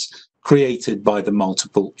effectiveness created by the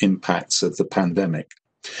multiple impacts of the pandemic.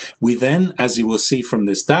 We then, as you will see from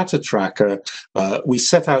this data tracker, we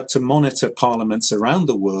set out to monitor parliaments around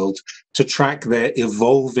the world to track their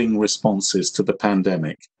evolving responses to the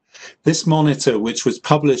pandemic. This monitor, which was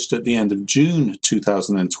published at the end of June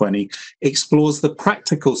 2020, explores the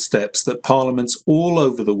practical steps that parliaments all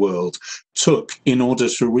over the world took in order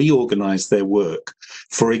to reorganize their work.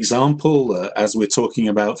 For example, as we're talking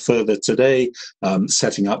about further today,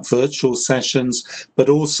 setting up virtual sessions, but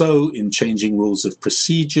also in changing rules of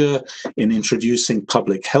procedure, in introducing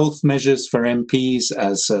public health measures for MPs,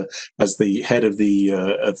 as the head of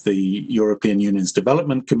the European Union's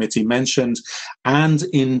Development Committee mentioned, and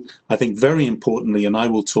in, I think very importantly, and I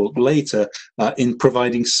will talk later, in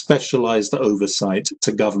providing specialized oversight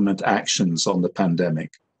to government actions on the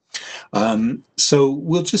pandemic. So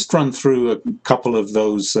we'll just run through a couple of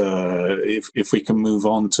those, if we can move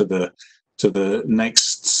on to the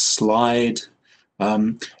next slide.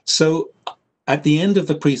 So at the end of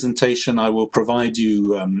the presentation, I will provide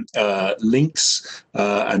you links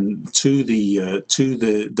and to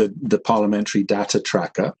the parliamentary data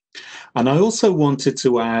tracker. And I also wanted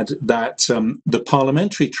to add that the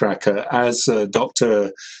parliamentary tracker, as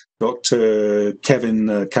Dr. Kevin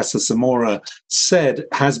Casazamora said,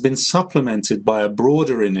 has been supplemented by a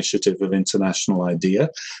broader initiative of International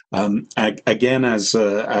IDEA, again, as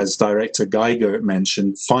Director Geiger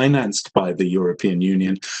mentioned, financed by the European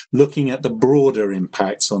Union, looking at the broader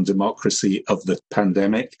impacts on democracy of the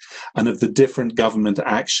pandemic and of the different government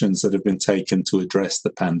actions that have been taken to address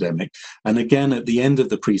the pandemic. And again, at the end of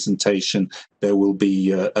the presentation, there will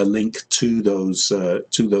be a link to those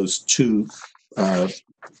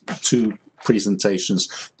two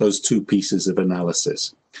presentations, those two pieces of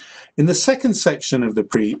analysis. In the second section of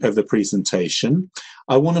the presentation,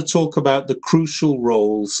 I want to talk about the crucial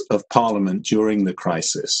roles of Parliament during the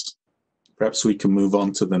crisis. Perhaps we can move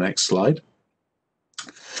on to the next slide.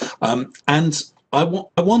 And I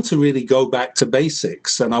want to really go back to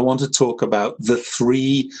basics, and I want to talk about the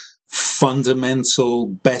three fundamental,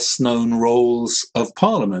 best-known roles of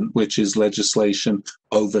Parliament, which is legislation,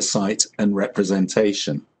 oversight, and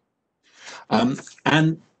representation.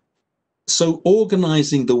 And so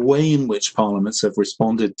organising the way in which parliaments have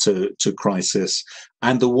responded to crisis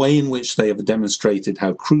and the way in which they have demonstrated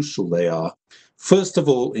how crucial they are, first of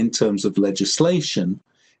all, in terms of legislation,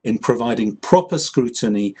 in providing proper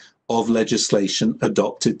scrutiny of legislation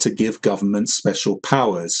adopted to give government special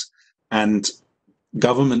powers and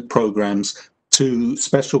government programs to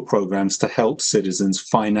special programs to help citizens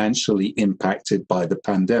financially impacted by the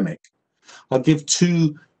pandemic. I'll give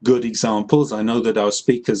two good examples. I know that our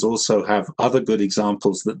speakers also have other good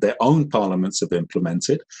examples that their own parliaments have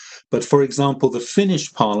implemented. But for example, the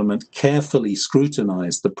Finnish parliament carefully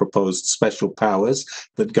scrutinized the proposed special powers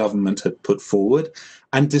that government had put forward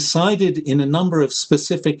and decided in a number of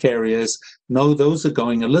specific areas, no, those are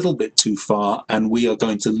going a little bit too far and we are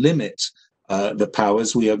going to limit the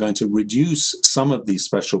powers. We are going to reduce some of these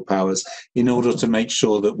special powers in order to make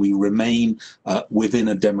sure that we remain within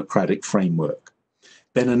a democratic framework.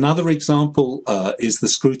 Then another example is the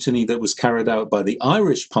scrutiny that was carried out by the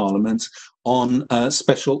Irish Parliament on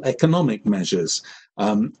special economic measures,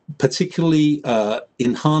 particularly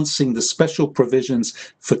enhancing the special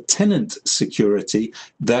provisions for tenant security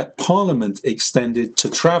that Parliament extended to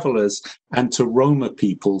travellers and to Roma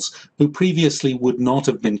peoples who previously would not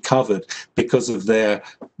have been covered because of their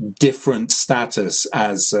different status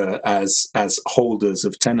as holders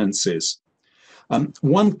of tenancies.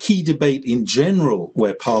 One key debate in general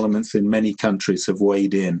where parliaments in many countries have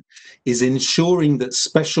weighed in is ensuring that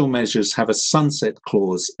special measures have a sunset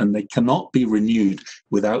clause and they cannot be renewed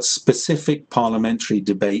without specific parliamentary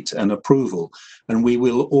debate and approval. and we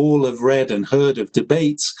will all have read and heard of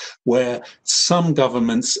debates where some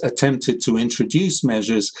governments attempted to introduce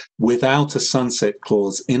measures without a sunset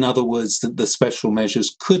clause. In other words, that the special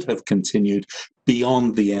measures could have continued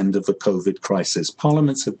beyond the end of the COVID crisis.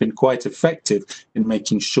 Parliaments have been quite effective in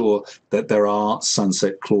making sure that there are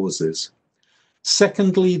sunset clauses.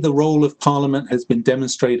 Secondly, the role of Parliament has been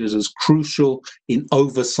demonstrated as crucial in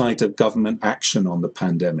oversight of government action on the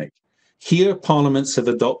pandemic. Here, parliaments have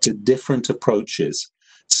adopted different approaches.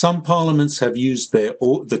 Some parliaments have used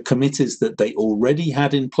the committees that they already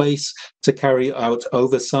had in place to carry out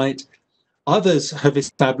oversight. Others have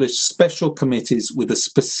established special committees with a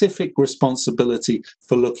specific responsibility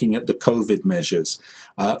for looking at the COVID measures.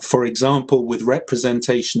 For example, with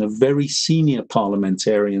representation of very senior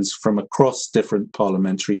parliamentarians from across different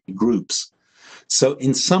parliamentary groups. So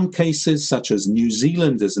in some cases, such as New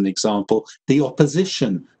Zealand as an example, the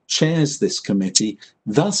opposition chairs this committee,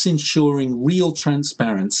 thus ensuring real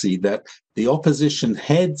transparency that the opposition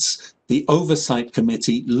heads the oversight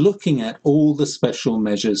committee, looking at all the special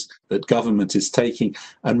measures that government is taking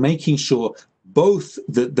and making sure both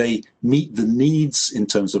that they meet the needs in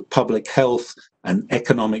terms of public health and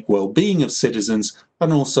economic well-being of citizens,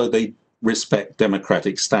 and also they respect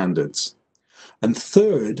democratic standards. And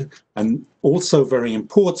third, and also very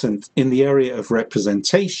important in the area of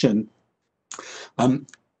representation,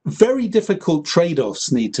 very difficult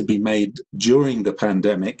trade-offs need to be made during the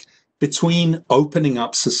pandemic between opening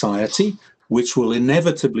up society, which will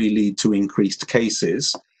inevitably lead to increased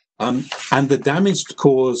cases, and the damage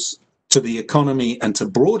caused to the economy and to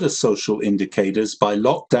broader social indicators by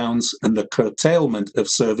lockdowns and the curtailment of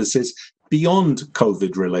services beyond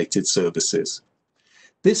COVID-related services.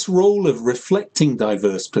 This role of reflecting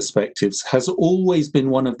diverse perspectives has always been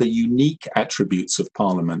one of the unique attributes of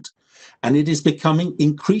Parliament, and it is becoming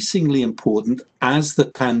increasingly important as the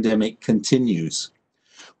pandemic continues.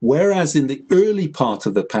 Whereas in the early part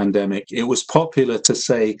of the pandemic, it was popular to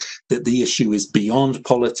say that the issue is beyond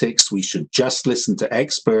politics, we should just listen to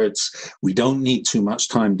experts, we don't need too much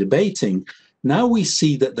time debating. Now we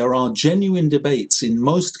see that there are genuine debates in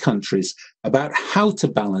most countries about how to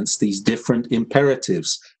balance these different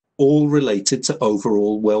imperatives, all related to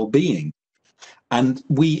overall well-being. And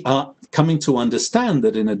we are coming to understand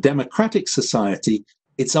that in a democratic society,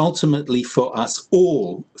 it's ultimately for us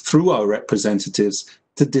all, through our representatives,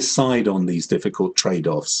 to decide on these difficult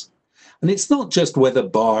trade-offs. And it's not just whether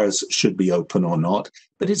bars should be open or not,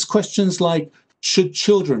 but it's questions like, should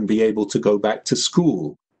children be able to go back to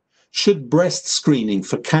school? Should breast screening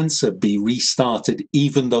for cancer be restarted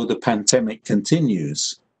even though the pandemic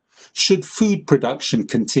continues? Should food production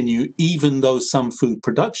continue even though some food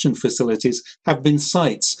production facilities have been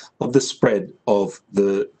sites of the spread of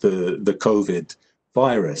the COVID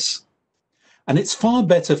virus? And it's far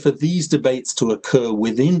better for these debates to occur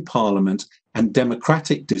within Parliament and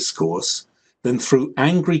democratic discourse than through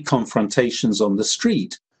angry confrontations on the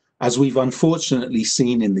street, as we've unfortunately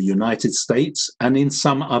seen in the United States and in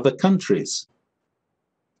some other countries.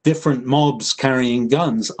 Different mobs carrying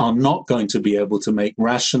guns are not going to be able to make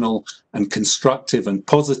rational and constructive and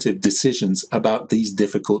positive decisions about these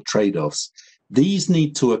difficult trade-offs. These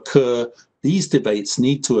debates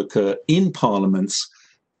need to occur in parliaments,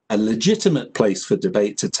 a legitimate place for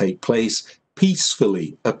debate to take place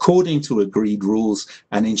peacefully, according to agreed rules,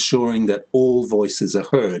 and ensuring that all voices are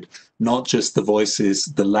heard, not just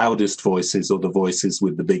the loudest voices or the voices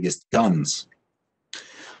with the biggest guns.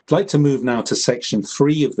 I'd like to move now to section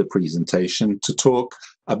 3 of the presentation to talk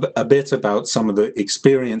a bit about some of the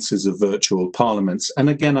experiences of virtual parliaments. And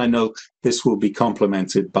again, I know this will be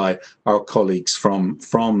complemented by our colleagues from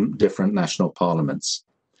different national parliaments.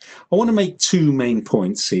 I want to make 2 main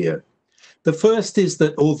points here. The first is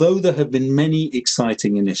that although there have been many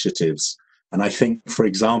exciting initiatives, and I think, for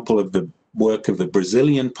example, of the work of the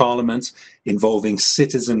Brazilian parliament involving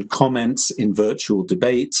citizen comments in virtual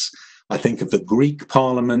debates, I think of the Greek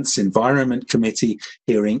Parliament's Environment Committee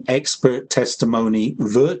hearing expert testimony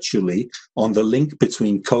virtually on the link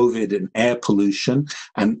between COVID and air pollution,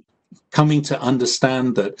 and coming to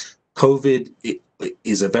understand that COVID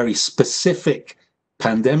is a very specific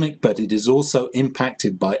pandemic, but it is also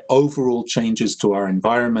impacted by overall changes to our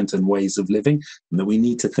environment and ways of living, and that we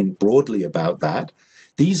need to think broadly about that.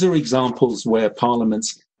 These are examples where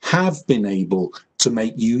parliaments have been able to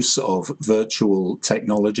make use of virtual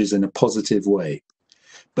technologies in a positive way.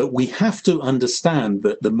 But we have to understand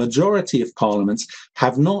that the majority of parliaments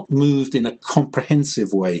have not moved in a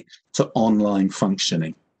comprehensive way to online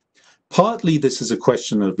functioning. Partly this is a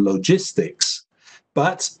question of logistics,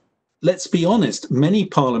 but let's be honest, many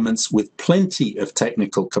parliaments with plenty of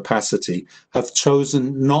technical capacity have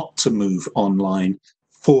chosen not to move online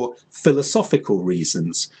for philosophical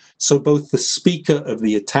reasons. So both the Speaker of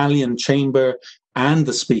the Italian Chamber and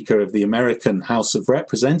the Speaker of the American House of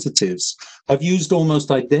Representatives have used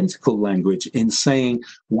almost identical language in saying,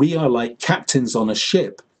 we are like captains on a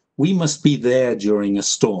ship. We must be there during a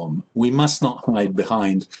storm. We must not hide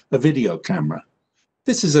behind a video camera.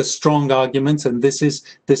 This is a strong argument, and this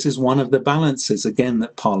is one of the balances, again,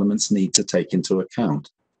 that parliaments need to take into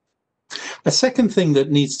account. A second thing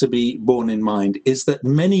that needs to be borne in mind is that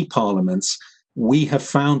many parliaments, we have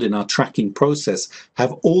found in our tracking process,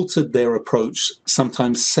 have altered their approach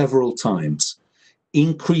sometimes several times,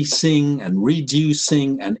 increasing and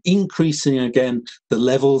reducing and increasing again the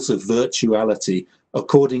levels of virtuality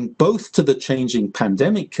according both to the changing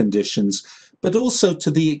pandemic conditions, but also to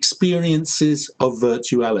the experiences of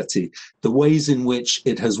virtuality, the ways in which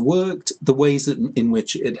it has worked, the ways in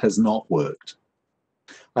which it has not worked.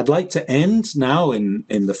 I'd like to end now in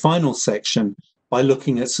the final section by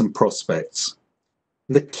looking at some prospects.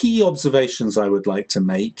 The key observations I would like to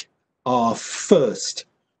make are, first,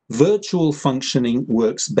 virtual functioning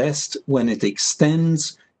works best when it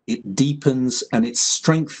extends, it deepens, and it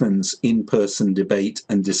strengthens in-person debate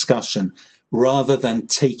and discussion, rather than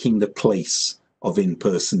taking the place of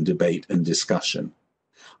in-person debate and discussion.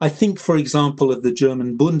 I think, for example, of the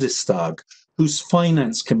German Bundestag, whose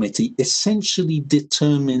finance committee essentially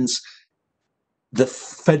determines the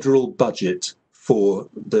federal budget for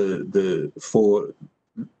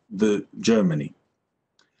Germany.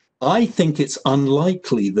 I think it's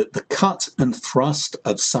unlikely that the cut and thrust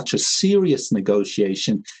of such a serious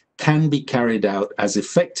negotiation can be carried out as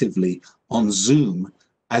effectively on Zoom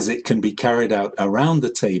as it can be carried out around the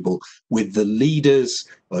table with the leaders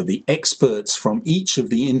or the experts from each of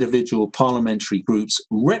the individual parliamentary groups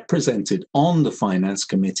represented on the Finance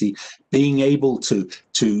Committee, being able to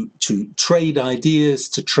trade ideas,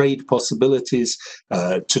 to trade possibilities,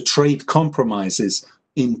 to trade compromises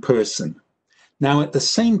in person. Now, at the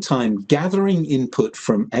same time, gathering input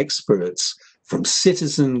from experts, from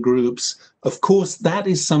citizen groups, of course, that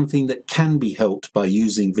is something that can be helped by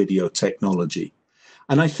using video technology.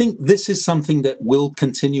 And I think this is something that will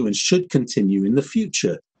continue and should continue in the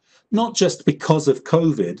future, not just because of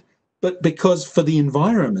COVID, but because for the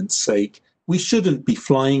environment's sake, we shouldn't be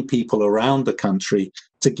flying people around the country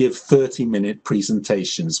to give 30-minute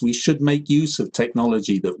presentations. We should make use of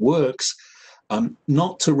technology that works,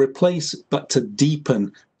 not to replace, but to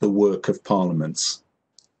deepen the work of parliaments.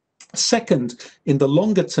 Second, in the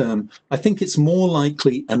longer term, I think it's more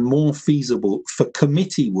likely and more feasible for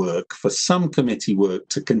committee work, for some committee work,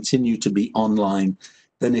 to continue to be online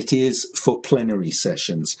than it is for plenary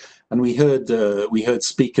sessions. And we heard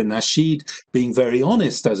Speaker Nasheed being very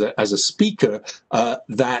honest as a speaker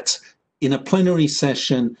that in a plenary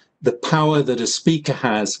session, the power that a speaker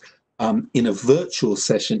has in a virtual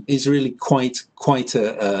session is really quite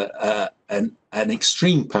an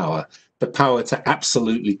extreme power. The power to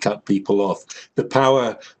absolutely cut people off, the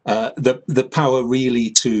power really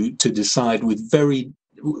to decide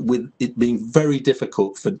with it being very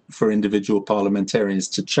difficult for individual parliamentarians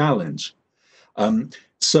to challenge.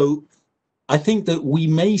 So I think that we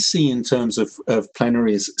may see in terms of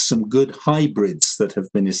plenaries some good hybrids that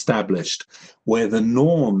have been established where the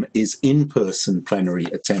norm is in-person plenary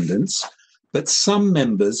attendance, but some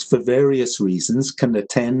members for various reasons can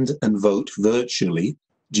attend and vote virtually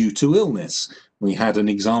due to illness. We had an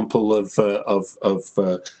example of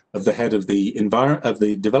the head of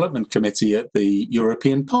the Development Committee at the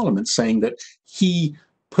European Parliament saying that he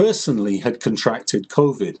personally had contracted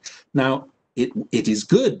COVID. Now, it is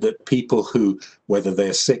good that people who, whether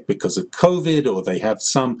they're sick because of COVID or they have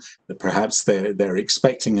perhaps they're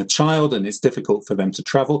expecting a child and it's difficult for them to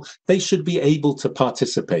travel, they should be able to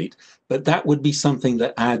participate. But that would be something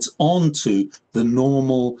that adds on to the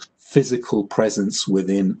normal physical presence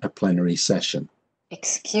within a plenary session.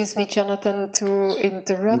 Excuse me, Jonathan, to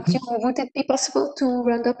interrupt you. Would it be possible to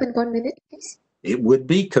round up in 1 minute, please? It would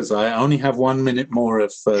be, because I only have 1 minute more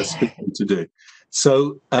of speaking to do.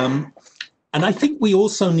 So, and I think we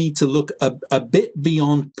also need to look a bit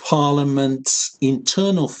beyond Parliament's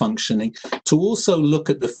internal functioning to also look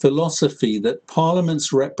at the philosophy that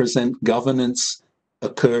parliaments represent governance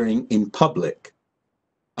occurring in public.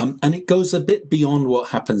 And it goes a bit beyond what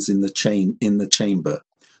happens in the chamber.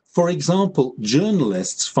 For example,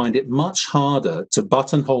 journalists find it much harder to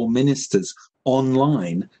buttonhole ministers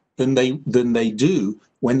online than they do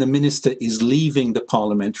when the minister is leaving the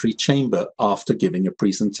parliamentary chamber after giving a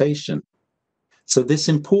presentation. So this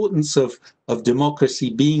importance of democracy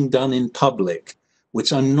being done in public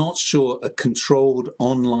which I'm not sure a controlled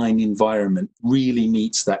online environment really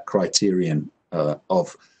meets that criterion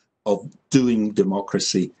of doing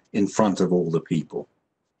democracy in front of all the people.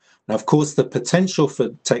 Now, of course, the potential for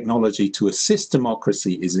technology to assist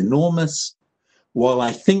democracy is enormous. While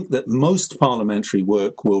I think that most parliamentary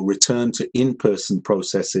work will return to in-person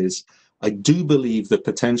processes, I do believe the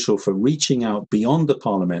potential for reaching out beyond the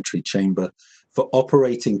parliamentary chamber, for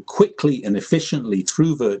operating quickly and efficiently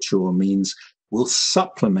through virtual means, will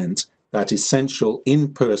supplement that essential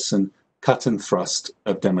in-person cut and thrust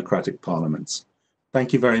of democratic parliaments.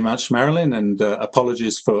 Thank you very much, Marilyn, and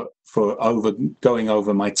apologies for going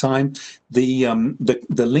over my time. The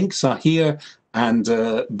links are here, and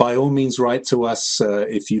by all means, write to us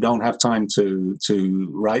if you don't have time to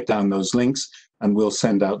write down those links, and we'll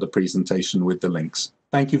send out the presentation with the links.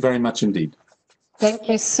 Thank you very much indeed. Thank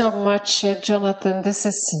you so much, Jonathan. This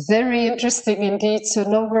is very interesting indeed, so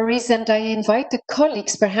no worries. And I invite the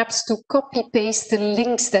colleagues perhaps to copy-paste the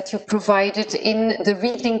links that you provided in the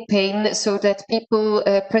reading pane so that people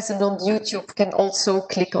present on YouTube can also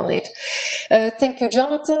click on it. Thank you,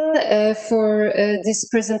 Jonathan, for this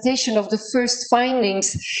presentation of the first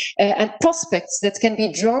findings and prospects that can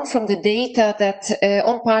be drawn from the data that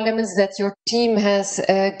on parliaments that your team has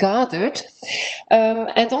gathered.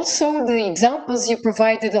 And also the examples you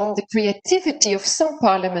provided on the creativity of some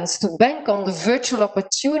parliaments to bank on the virtual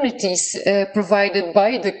opportunities provided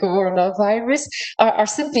by the coronavirus are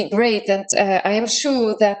simply great, and I am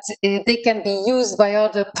sure that they can be used by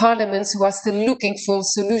other parliaments who are still looking for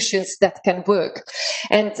solutions that can work.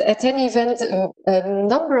 And at any event, a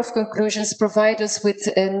number of conclusions provide us with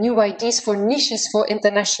new ideas for niches for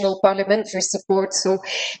international parliamentary support, so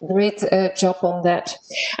great job on that.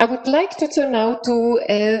 I would like to turn now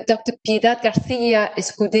to Dr. Piedad Garcia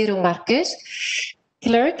Escudero Marquez,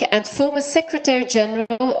 clerk and former Secretary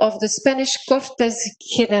General of the Spanish Cortes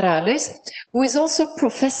Generales, who is also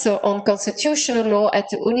professor on constitutional law at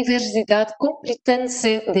the Universidad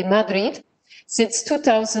Complutense de Madrid since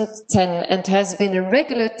 2010 and has been a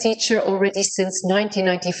regular teacher already since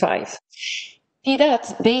 1995.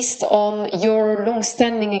 Piedad, based on your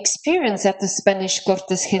long-standing experience at the Spanish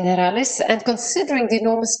Cortes Generales and considering the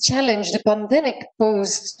enormous challenge the pandemic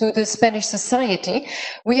posed to the Spanish society,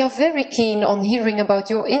 we are very keen on hearing about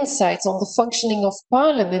your insights on the functioning of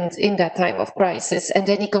Parliament in that time of crisis and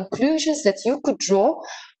any conclusions that you could draw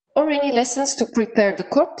or any lessons to prepare the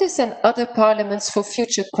Cortes and other parliaments for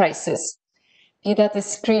future crises. Piedad, the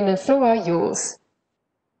screen and floor are yours.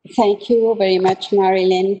 Thank you very much,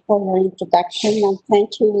 Marilyn, for your introduction, and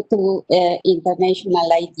thank you to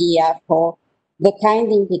International IDEA for the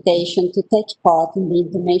kind invitation to take part in the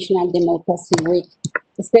International Democracy Week,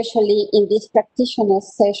 especially in this practitioner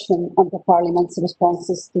session on the Parliament's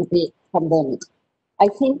responses to the pandemic. I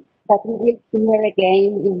think that we will hear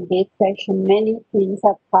again in this session many things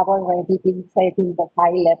that have already been said in the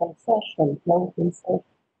high-level session, closing session.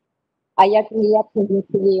 I agree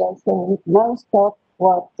absolutely also with most of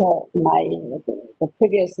what the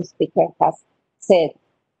previous speaker has said.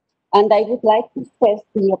 And I would like to stress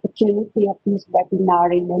the opportunity of this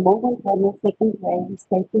webinar in a moment when a second wave is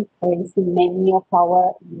taking place in many of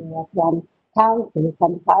our European countries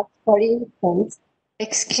and has, for instance...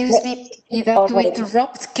 Excuse me, Piedad, to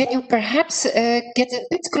interrupt. Can you perhaps get a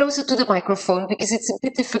bit closer to the microphone because it's a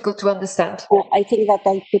bit difficult to understand? I think that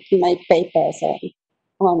I put my papers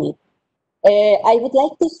on it. I would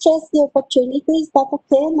like to stress the opportunities that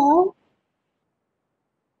okay now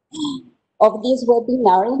of this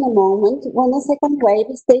webinar in a moment when a second wave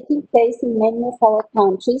is taking place in many of our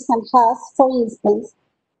countries and has, for instance,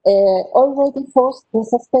 already forced the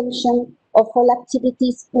suspension of all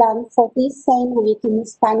activities planned for this same week in the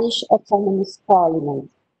Spanish Autonomous Parliament.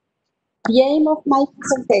 The aim of my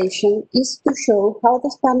presentation is to show how the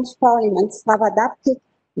Spanish parliaments have adapted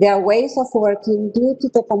their ways of working due to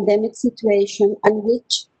the pandemic situation and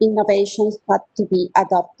which innovations had to be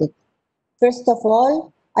adopted. First of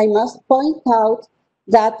all, I must point out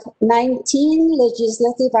that 19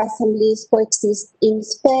 legislative assemblies coexist in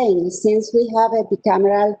Spain, since we have a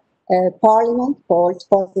bicameral parliament called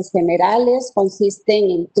Cortes Generales, consisting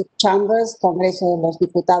in two chambers, Congreso de los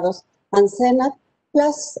Diputados and Senate,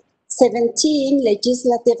 plus 17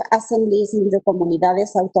 legislative assemblies in the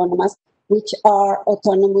Comunidades Autónomas, which are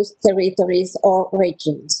autonomous territories or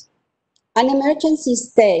regions. An emergency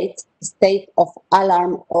state of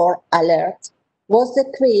alarm or alert, was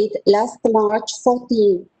decreed last March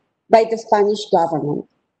 14 by the Spanish government.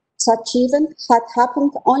 Such event had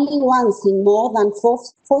happened only once in more than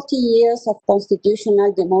 40 years of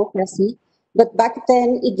constitutional democracy, but back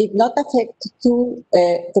then it did not affect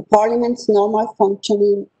the parliament's normal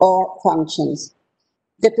functioning or functions.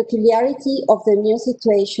 The peculiarity of the new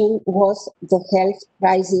situation was the health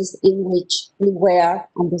crisis in which we were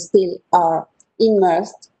and still are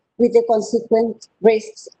immersed, with the consequent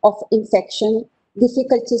risks of infection,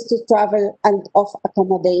 difficulties to travel and of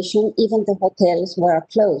accommodation. Even the hotels were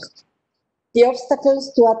closed. The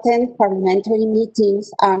obstacles to attend parliamentary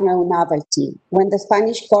meetings are no novelty. When the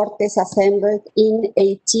Spanish Cortes assembled in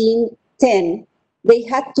 1810, they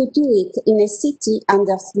had to do it in a city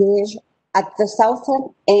under siege at the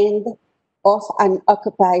southern end of an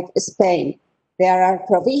occupied Spain. There are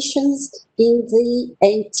provisions in the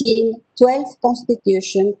 1812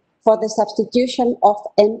 Constitution for the substitution of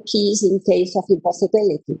MPs in case of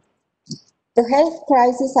impossibility. The health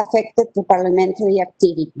crisis affected the parliamentary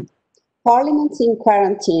activity. Parliament in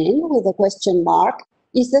Quarantine, with a question mark,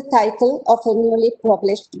 is the title of a newly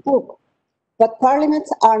published book. But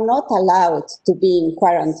parliaments are not allowed to be in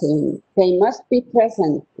quarantine. They must be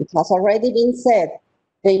present. It has already been said.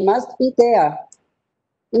 They must be there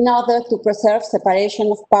in order to preserve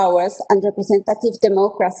separation of powers and representative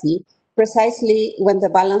democracy, precisely when the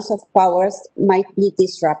balance of powers might be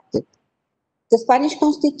disrupted. The Spanish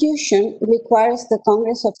Constitution requires the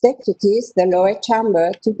Congress of Deputies, the lower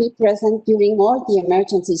chamber, to be present during all the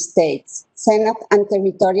emergency states. Senate and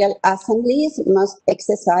territorial assemblies must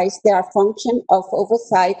exercise their function of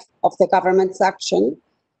oversight of the government's action,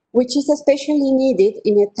 which is especially needed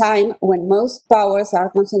in a time when most powers are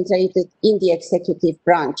concentrated in the executive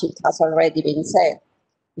branch. It has already been said.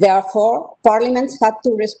 Therefore, parliaments had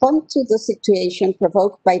to respond to the situation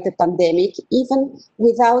provoked by the pandemic, even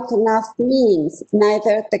without enough means,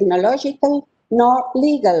 neither technological nor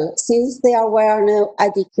legal, since there were no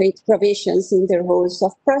adequate provisions in the rules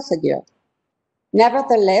of procedure.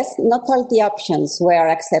 Nevertheless, not all the options were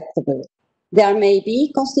acceptable. There may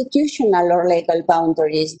be constitutional or legal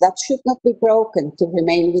boundaries that should not be broken to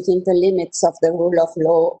remain within the limits of the rule of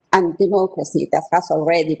law and democracy. That has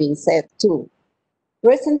already been said too.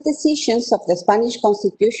 Recent decisions of the Spanish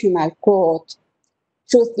Constitutional Court,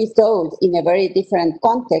 truth be told, in a very different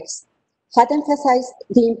context, had emphasized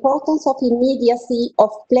the importance of immediacy of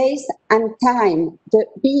place and time, the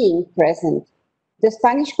being present. The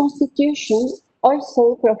Spanish Constitution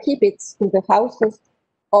also prohibits to the houses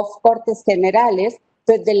of Cortes Generales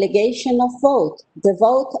the delegation of vote. The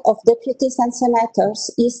vote of deputies and senators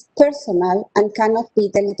is personal and cannot be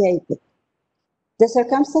delegated. The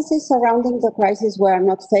circumstances surrounding the crisis were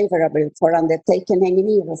not favorable for undertaking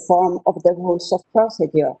any reform of the rules of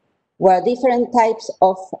procedure, where different types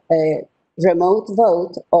of remote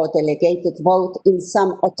vote or delegated vote in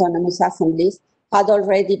some autonomous assemblies had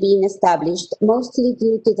already been established, mostly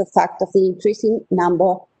due to the fact of the increasing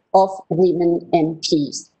number of women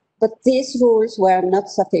MPs. But these rules were not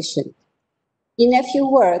sufficient. In a few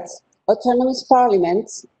words, autonomous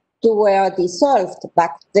parliaments were dissolved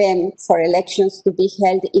back then for elections to be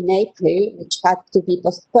held in April, which had to be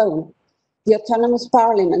postponed. The autonomous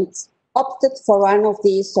parliaments opted for one of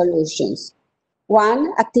these solutions.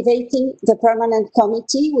 One, activating the permanent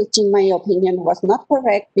committee, which in my opinion was not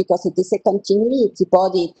correct because it is a continuity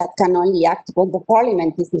body that can only act when the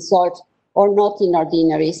parliament is dissolved or not in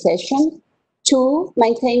ordinary session. Two,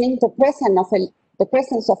 maintaining the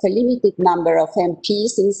presence of a limited number of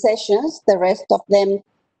MPs in sessions, the rest of them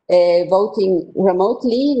voting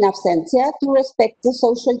remotely in absentia to respect the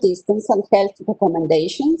social distance and health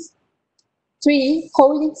recommendations. Three,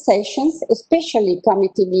 holding sessions, especially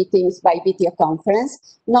committee meetings by video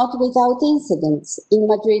conference, not without incidents. In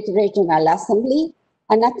Madrid Regional Assembly,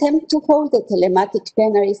 an attempt to hold a telematic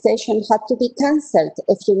plenary session had to be cancelled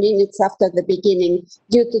a few minutes after the beginning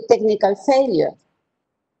due to technical failure.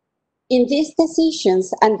 In these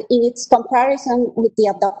decisions and in its comparison with the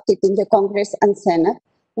adopted in the Congress and Senate,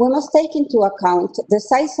 we must take into account the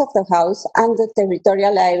size of the House and the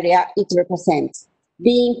territorial area it represents.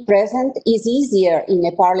 Being present is easier in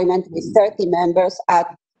a parliament with 30 members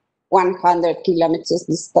at 100 kilometers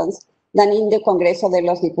distance than in the Congreso de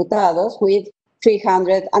los Diputados with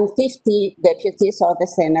 350 deputies or the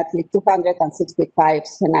Senate with 265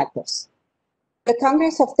 senators. The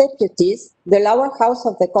Congress of Deputies, the lower house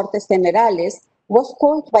of the Cortes Generales, was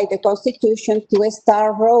called by the Constitution to a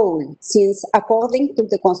star role, since according to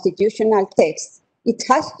the constitutional text, it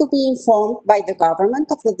has to be informed by the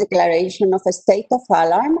government of the declaration of a state of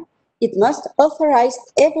alarm. It must authorize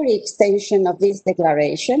every extension of this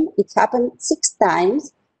declaration. It happened 6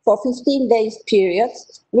 times for 15 days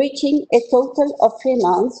periods, reaching a total of 3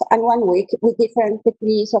 months and 1 week with different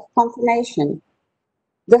degrees of confirmation.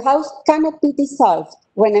 The House cannot be dissolved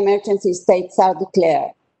when emergency states are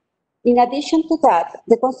declared. In addition to that,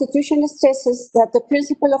 the Constitution stresses that the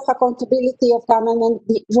principle of accountability of government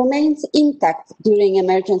remains intact during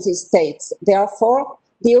emergency states. Therefore,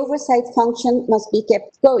 the oversight function must be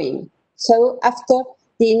kept going. So, after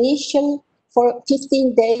the initial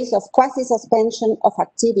 15 days of quasi-suspension of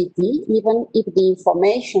activity, even if the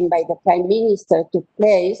information by the Prime Minister took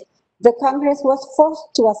place, the Congress was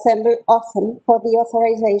forced to assemble often for the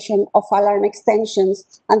authorization of alarm extensions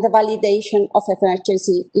and the validation of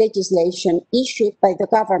emergency legislation issued by the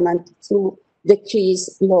government through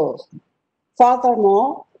decrees laws.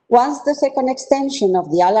 Furthermore, once the second extension of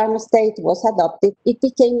the alarm state was adopted, it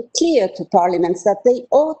became clear to parliaments that they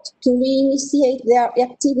ought to reinitiate their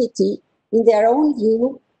activity in their own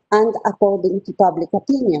view and according to public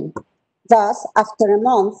opinion. Thus, after a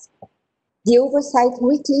month, the oversight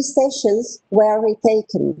weekly sessions were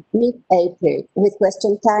retaken mid-April with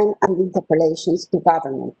question time and interpellations to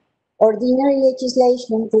government. Ordinary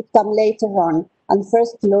legislation would come later on, and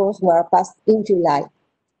first laws were passed in July.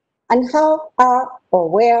 And how are or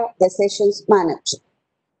were the sessions managed?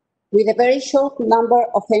 With a very short number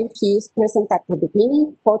of MPs present at the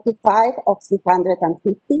beginning, 45 of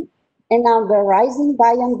 350, a number rising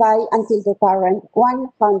by and by until the current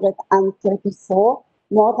 134,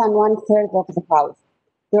 more than one-third of the House.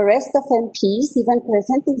 The rest of MPs, even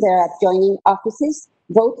present in their adjoining offices,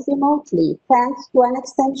 vote remotely, thanks to an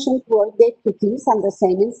extension to all deputies and the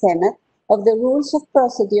same in Senate of the rules of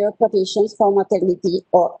procedure provisions for maternity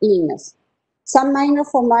or illness. Some minor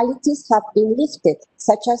formalities have been lifted,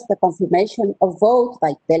 such as the confirmation of vote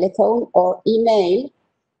by telephone or email,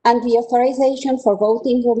 and the authorization for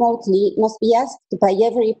voting remotely must be asked by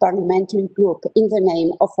every parliamentary group in the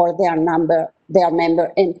name of all their member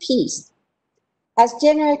MPs. As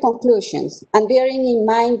general conclusions, and bearing in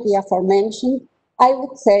mind the aforementioned, I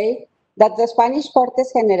would say that the Spanish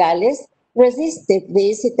Cortes Generales resisted the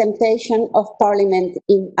easy temptation of Parliament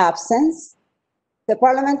in absence. The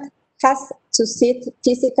Parliament has to sit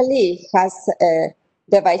physically, as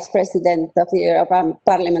the Vice President of the European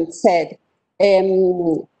Parliament said.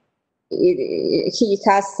 He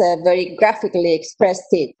has very graphically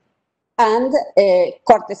expressed it. And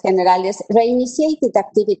Cortes Generales reinitiated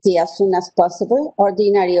activity as soon as possible,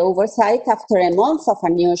 ordinary oversight after a month of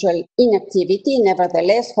unusual inactivity,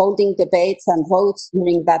 nevertheless holding debates and votes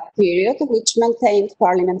during that period, which maintained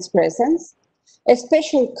Parliament's presence. A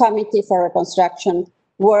special committee for reconstruction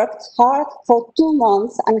worked hard for 2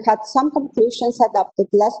 months and had some conclusions adopted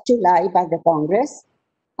last July by the Congress.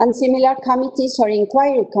 And similar committees or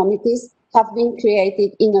inquiry committees have been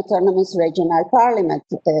created in autonomous regional parliament.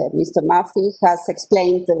 Mr. Murphy has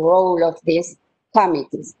explained the role of these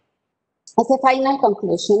committees. As a final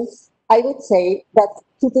conclusion, I would say that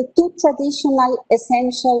to the two traditional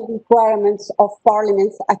essential requirements of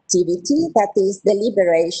Parliament's activity, that is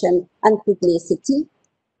deliberation and publicity,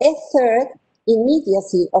 a third,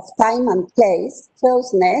 immediacy of time and place,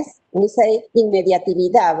 closeness, we say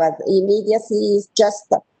inmediatividad, but immediacy is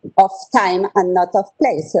just of time and not of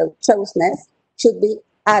place. So closeness should be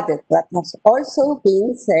added. That has also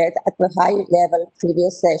been said at the high level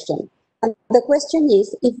previous session. And the question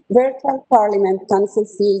is if virtual parliament can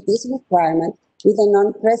fulfill this requirement with a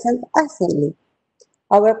non-present assembly.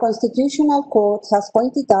 Our constitutional court has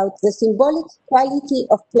pointed out the symbolic quality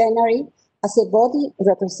of plenary as a body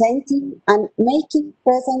representing and making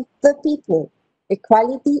present the people, a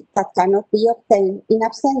quality that cannot be obtained in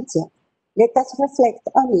absentia. Let us reflect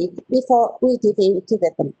on it before we give in to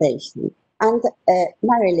the temptation. And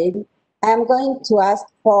Marilyn, I am going to ask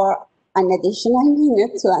for an additional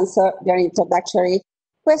minute to answer your introductory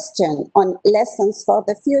question on lessons for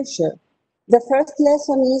the future. The first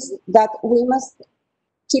lesson is that we must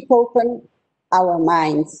keep open our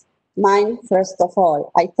minds. Mine, first of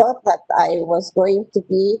all. I thought that I was going to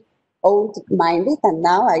be old-minded, and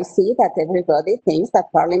now I see that everybody thinks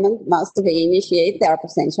that Parliament must reinitiate their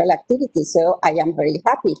potential activity, so I am very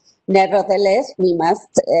happy. Nevertheless, we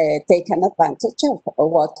must take an advantage of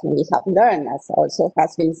what we have learned, as also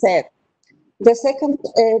has been said. The second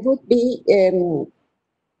would be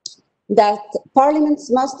that parliaments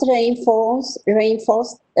must reinforce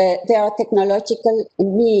their technological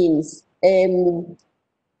means.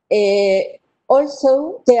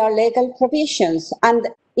 Also, there are legal provisions, and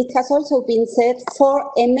it has also been said for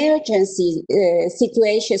emergency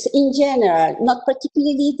situations in general, not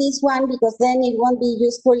particularly this one, because then it won't be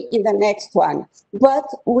useful in the next one, but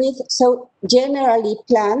so generally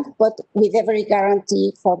planned, but with every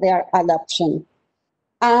guarantee for their adoption.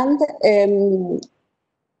 And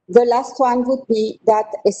the last one would be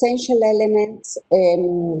that essential elements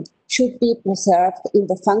should be preserved in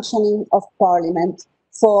the functioning of Parliament,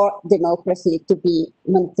 for democracy to be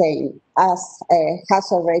maintained. As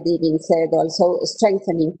has already been said, also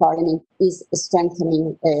strengthening parliament is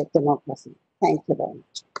strengthening democracy. Thank you very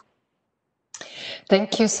much.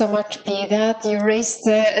 Thank you so much, Piedad. You raised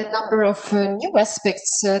a number of new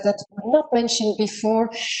aspects that were not mentioned before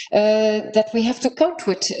that we have to cope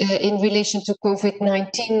with in relation to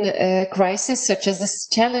COVID-19 crisis, such as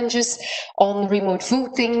the challenges on remote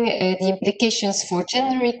voting, the implications for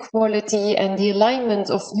gender equality, and the alignment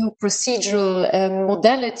of new procedural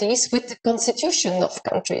modalities with the constitution of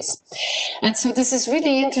countries. And so this is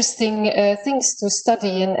really interesting things to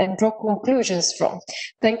study and draw conclusions from.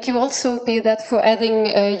 Thank you also, Piedad, for adding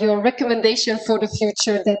your recommendation for the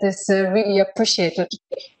future. That is really appreciated.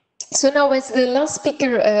 So now, as the last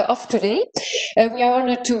speaker of today, we are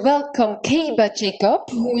honored to welcome Keiba Jacob,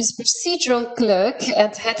 who is procedural clerk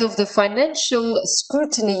and head of the Financial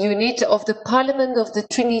Scrutiny Unit of the Parliament of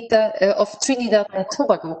Trinidad and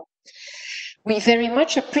Tobago. We very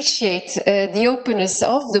much appreciate the openness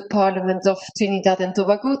of the Parliament of Trinidad and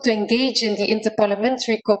Tobago to engage in the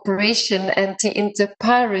interparliamentary cooperation and the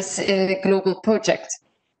Inter-Paris global project.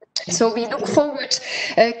 So we look forward,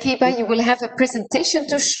 Keiba, you will have a presentation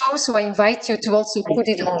to show, so I invite you to also put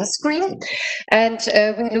it on the screen. And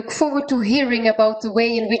we look forward to hearing about the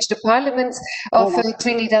way in which the Parliament of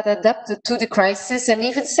Trinidad adapted to the crisis and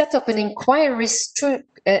even set up an inquiry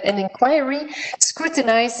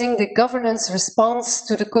scrutinizing the governance response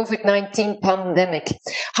to the COVID-19 pandemic.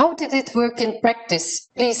 How did it work in practice?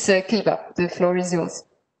 Please, Keiba, the floor is yours.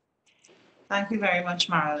 Thank you very much,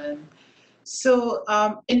 Marilyn. So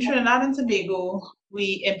in Trinidad and Tobago,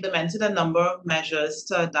 we implemented a number of measures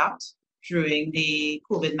to adapt during the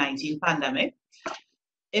COVID-19 pandemic.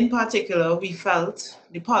 In particular,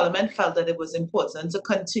 the Parliament felt that it was important to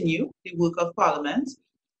continue the work of Parliament,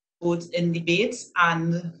 both in debates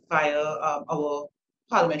and via our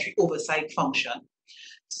parliamentary oversight function.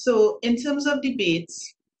 So in terms of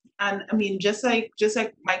debates, and I mean, just like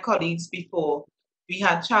my colleagues before, we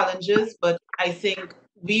had challenges, but I think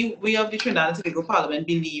we of the Trinidad and Tobago Parliament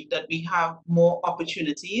believe that we have more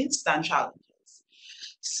opportunities than challenges.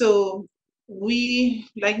 So we,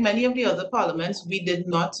 like many of the other parliaments, we did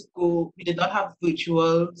not have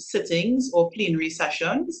virtual sittings or plenary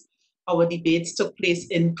sessions. Our debates took place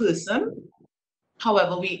in person.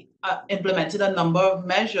 However, we implemented a number of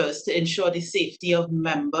measures to ensure the safety of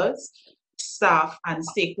members, staff, and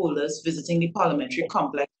stakeholders visiting the parliamentary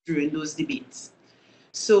complex during those debates.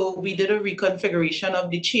 So we did a reconfiguration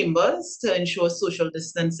of the chambers to ensure social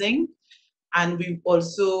distancing, and we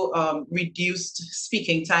also reduced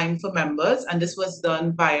speaking time for members, and this was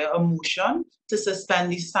done via a motion to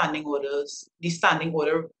suspend the standing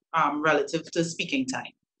order relative to speaking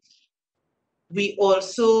time. We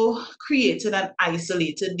also created an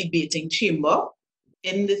isolated debating chamber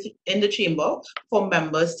in the chamber for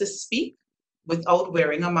members to speak without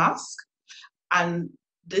wearing a mask, and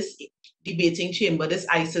this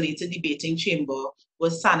isolated debating chamber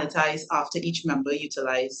was sanitized after each member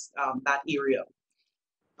utilized that area.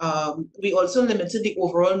 We also limited the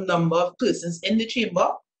overall number of persons in the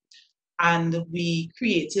chamber, and we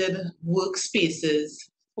created workspaces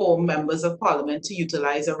for members of parliament to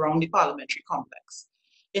utilize around the parliamentary complex.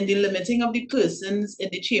 In the limiting of the persons in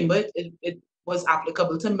the chamber, it was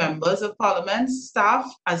applicable to members of parliament, staff,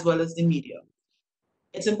 as well as the media.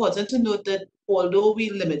 It's important to note that although we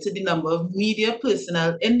limited the number of media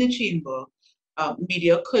personnel in the chamber,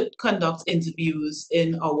 media could conduct interviews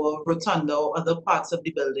in our rotunda or other parts of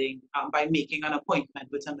the building by making an appointment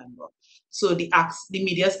with a member. So the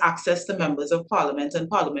media's access to members of parliament and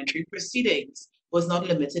parliamentary proceedings was not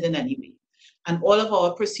limited in any way. And all of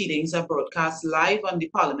our proceedings are broadcast live on the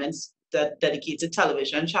parliament's dedicated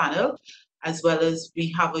television channel, as well as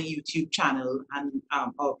we have a YouTube channel, and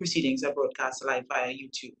our proceedings are broadcast live via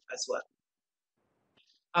YouTube as well.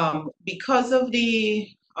 Because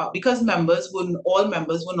all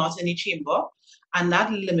members were not in the chamber, and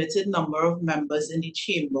that limited number of members in the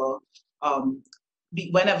chamber,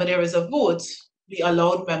 whenever there is a vote, we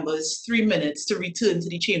allowed members 3 minutes to return to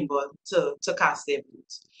the chamber to cast their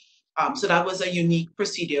votes. So that was a unique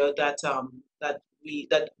procedure that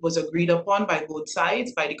was agreed upon by both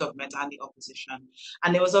sides, by the government and the opposition.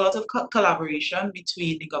 And there was a lot of collaboration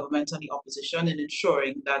between the government and the opposition in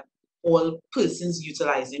ensuring that all persons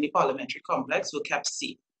utilizing the parliamentary complex were kept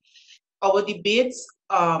safe. Our debates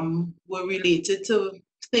were related to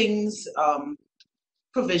things,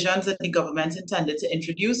 provisions that the government intended to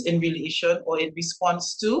introduce in relation or in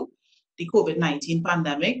response to the COVID-19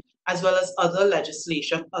 pandemic, as well as other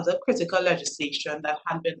legislation, other critical legislation that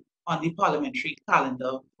had been on the parliamentary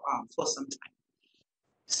calendar for some time.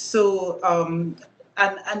 So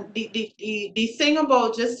And the thing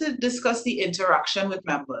about, just to discuss the interaction with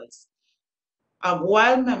members,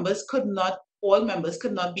 while all members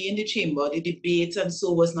could not be in the chamber, the debate and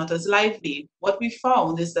so was not as lively. What we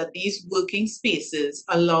found is that these working spaces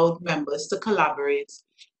allowed members to collaborate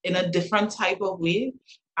in a different type of way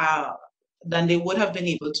than they would have been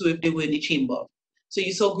able to if they were in the chamber. So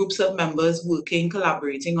you saw groups of members working,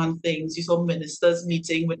 collaborating on things. You saw ministers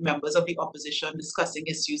meeting with members of the opposition, discussing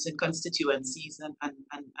issues in constituencies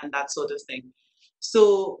and that sort of thing.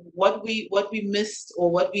 So what we missed, or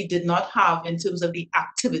what we did not have in terms of the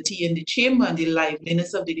activity in the chamber and the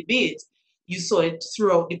liveliness of the debate, you saw it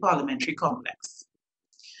throughout the parliamentary complex.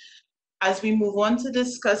 As we move on to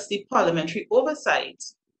discuss the parliamentary oversight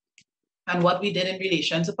and what we did in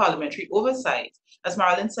relation to parliamentary oversight, as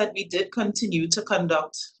Marilyn said, we did continue to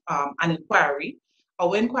conduct an inquiry.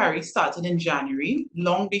 Our inquiry started in January,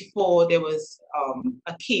 long before there was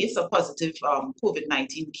a positive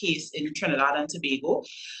COVID-19 case in Trinidad and Tobago,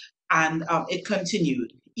 and it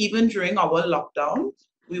continued. Even during our lockdown,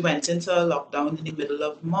 we went into a lockdown in the middle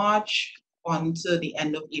of March onto the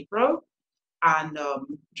end of April, and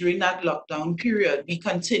during that lockdown period, we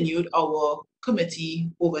continued our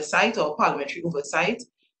committee oversight, or parliamentary oversight,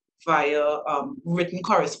 via written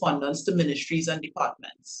correspondence to ministries and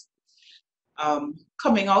departments.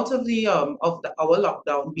 Coming out of our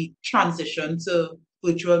lockdown, we transitioned to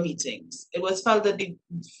virtual meetings. It was felt that the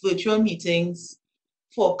virtual meetings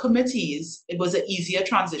for committees, it was an easier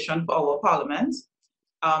transition for our parliament.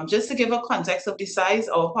 Just to give a context of the size,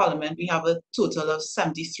 our parliament, we have a total of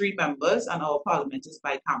 73 members, and our parliament is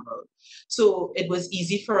bicameral. So it was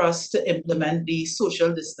easy for us to implement the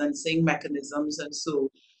social distancing mechanisms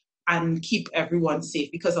and keep everyone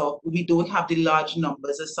safe, because we don't have the large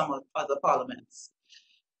numbers as some other parliaments.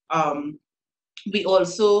 We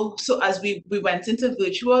also, so as we went into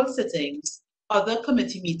virtual sittings, other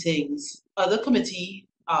committees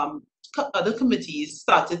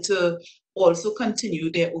started to also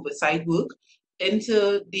continue their oversight work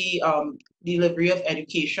into the delivery of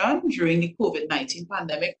education during the COVID-19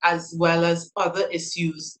 pandemic, as well as other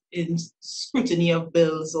issues in scrutiny of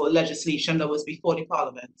bills or legislation that was before the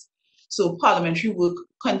parliament. So parliamentary work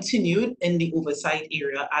continued in the oversight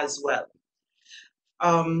area as well.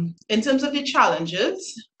 In terms of the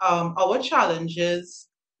challenges, our challenges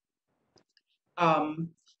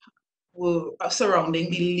were surrounding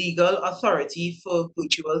the legal authority for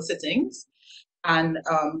virtual sittings. And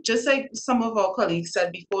just like some of our colleagues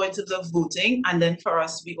said before, in terms of voting, and then for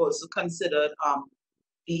us, we also considered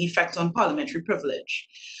the effect on parliamentary privilege.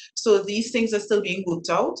 So these things are still being worked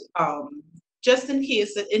out. Just in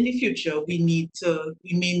case that in the future we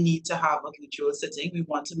may need to have a virtual sitting, we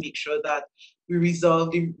want to make sure that we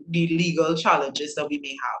resolve the legal challenges that we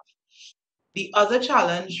may have. The other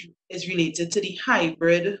challenge is related to the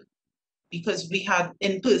hybrid, because we had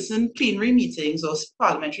in-person plenary meetings or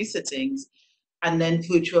parliamentary sittings, and then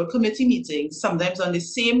virtual committee meetings. Sometimes on the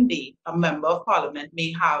same day, a member of parliament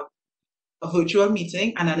may have a virtual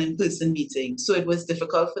meeting and an in-person meeting. So it was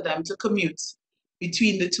difficult for them to commute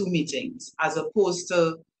between the two meetings, as opposed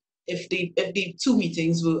to if the two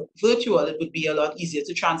meetings were virtual, it would be a lot easier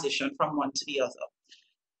to transition from one to the other.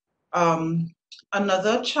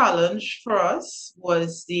 Another challenge for us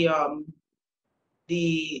was the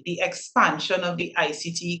expansion of the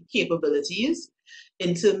ICT capabilities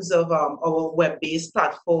in terms of our web-based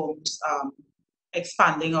platforms,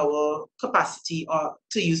 expanding our capacity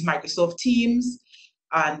to use Microsoft Teams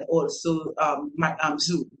and also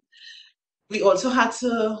Zoom. We also had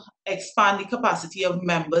to expand the capacity of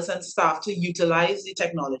members and staff to utilize the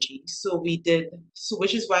technology. So we did,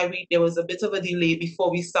 which is why there was a bit of a delay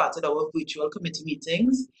before we started our virtual committee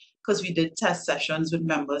meetings, because we did test sessions with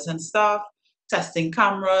members and staff, testing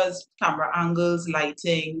cameras, camera angles,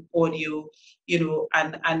 lighting, audio,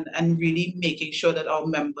 and really making sure that our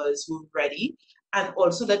members were ready, and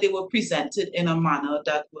also that they were presented in a manner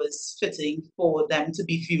that was fitting for them to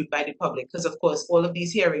be viewed by the public. Because of course, all of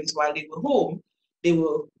these hearings, while they were home, they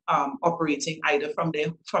were operating either from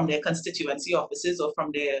their constituency offices or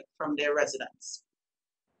from their residence.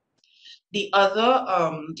 The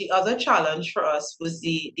other challenge for us was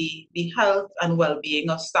the health and well-being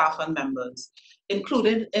of staff and members.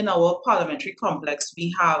 Included in our parliamentary complex,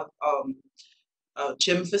 we have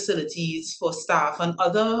gym facilities for staff and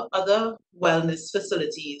other wellness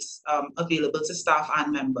facilities available to staff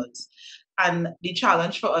and members. And the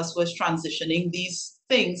challenge for us was transitioning these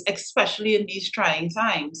things, especially in these trying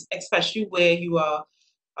times, especially where you are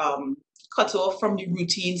cut off from the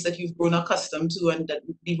routines that you've grown accustomed to, and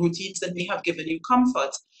the routines that may have given you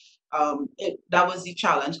comfort. That was the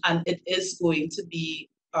challenge, and it is going to be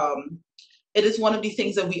it is one of the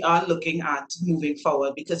things that we are looking at moving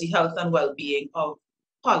forward, because the health and well-being of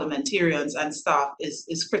parliamentarians and staff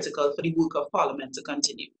is critical for the work of Parliament to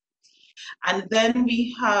continue. And then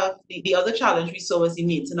we have the other challenge we saw was the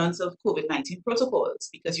maintenance of COVID-19 protocols,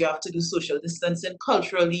 because you have to do social distancing.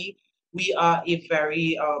 Culturally, we are a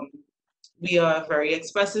very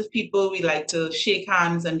expressive people. We like to shake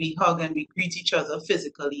hands and we hug and we greet each other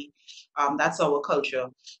physically. That's our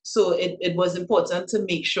culture. So it was important to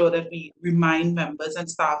make sure that we remind members and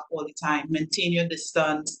staff all the time, maintain your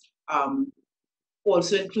distance,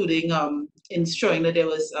 also including ensuring that there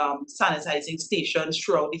was sanitizing stations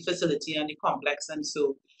throughout the facility and the complex, and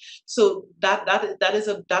so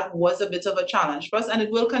that was a bit of a challenge for us, and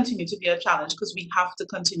it will continue to be a challenge because we have to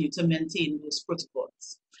continue to maintain those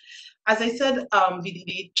protocols. As I said,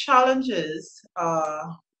 the challenges,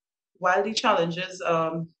 while the challenges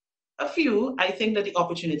a few, I think that the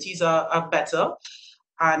opportunities are better,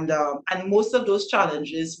 and most of those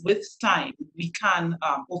challenges, with time, we can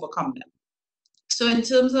overcome them. So in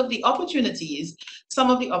terms of the opportunities,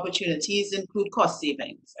 some of the opportunities include cost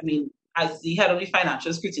savings. I mean, as the head of the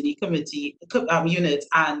Financial Scrutiny Committee unit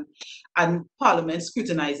and Parliament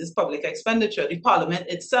scrutinizes public expenditure, the Parliament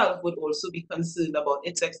itself would also be concerned about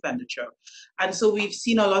its expenditure. And so we've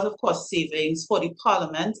seen a lot of cost savings for the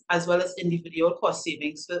Parliament, as well as individual cost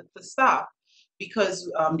savings for staff, because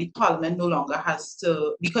the Parliament no longer has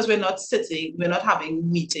to, because we're not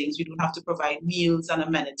having meetings, we don't have to provide meals and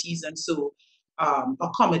amenities, and so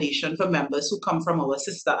accommodation for members who come from our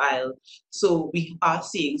sister isle. So we are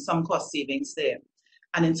seeing some cost savings there.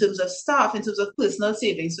 And in terms of staff, in terms of personal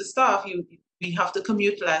savings for staff, we have to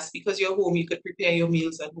commute less because you're home, you could prepare your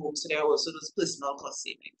meals at home. So there are also those personal cost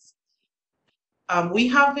savings. We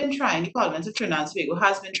have been trying, the Parliament of Trinidad and Tobago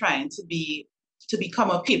has been trying to become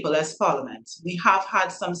a paperless parliament. We have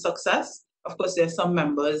had some success. Of course, there are some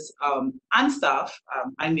members and staff,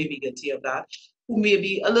 I may be guilty of that, who may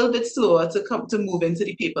be a little bit slower to move into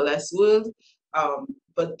the paperless world.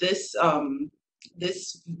 But the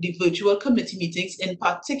virtual committee meetings in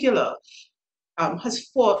particular has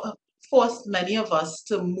forced many of us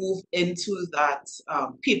to move into that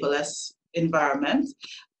paperless environment.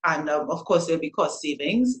 And of course, there'll be cost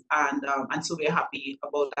savings, and so we're happy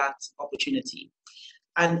about that opportunity.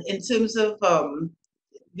 And in terms of,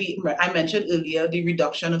 I mentioned earlier the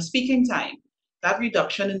reduction of speaking time. That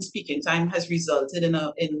reduction in speaking time has resulted in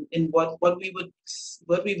what we would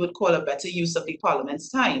call a better use of the Parliament's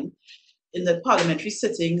time, in that parliamentary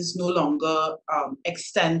sittings no longer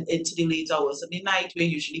extend into the late hours of the night. We're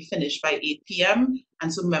usually finished by 8 p.m.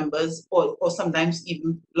 and so members, or sometimes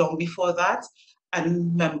even long before that,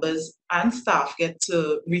 and members and staff get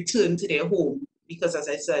to return to their home, because, as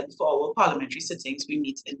I said, for our parliamentary sittings, we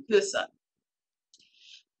meet in person.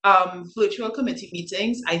 Virtual committee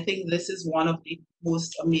meetings, I think this is one of the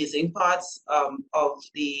most amazing parts or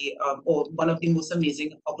one of the most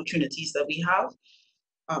amazing opportunities that we have.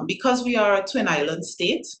 Because we are a twin island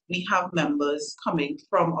state, we have members coming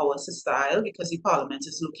from our sister isle, because the Parliament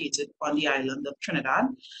is located on the island of Trinidad.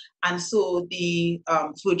 And so the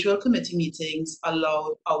virtual committee meetings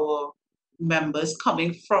allow our members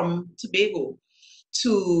coming from Tobago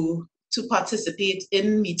to participate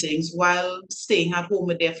in meetings while staying at home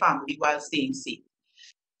with their family, while staying safe.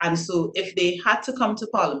 And so if they had to come to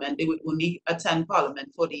Parliament, they would only attend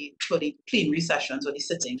Parliament for the plenary sessions or the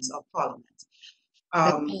sittings of Parliament.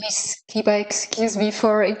 Please, Kiba, excuse me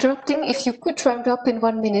for interrupting. If you could round up in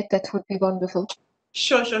 1 minute, that would be wonderful.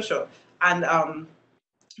 Sure. And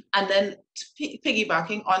then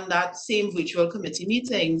piggybacking on that same virtual committee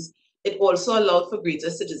meetings, it also allowed for greater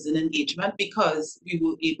citizen engagement, because we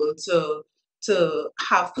were able to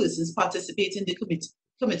have persons participate in the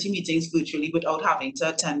committee meetings virtually without having to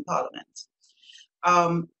attend Parliament.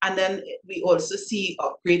 And then we also see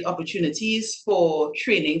great opportunities for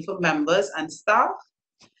training for members and staff,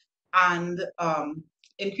 and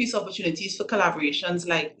increased opportunities for collaborations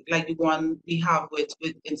like the one we have with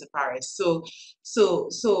Interparis.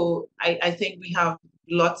 So I think we have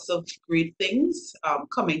lots of great things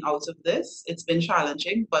coming out of this. It's been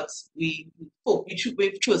challenging, but we've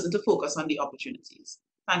chosen to focus on the opportunities.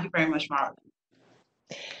 Thank you very much, Marilyn.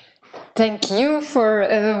 Thank you for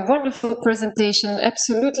a wonderful presentation.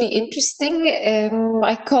 Absolutely interesting. I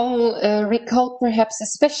recall perhaps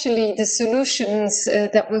especially the solutions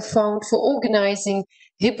that were found for organizing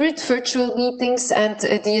hybrid virtual meetings and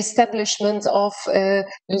the establishment of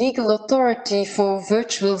legal authority for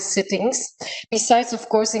virtual sittings, besides, of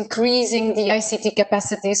course, increasing the ICT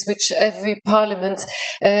capacities, which every parliament,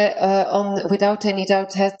 without any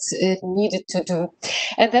doubt, had needed to do.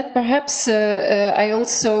 And then perhaps I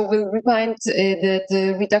also will remind that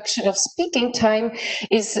the reduction of speaking time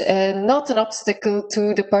is not an obstacle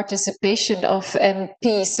to the participation of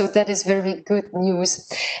MPs, so that is very good news.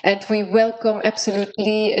 And we welcome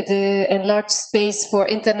absolutely the enlarged space for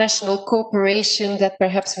international cooperation that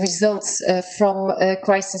perhaps results from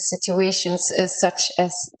crisis situations such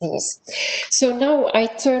as these. So now I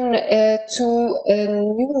turn to a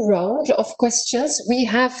new round of questions. We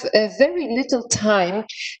have very little time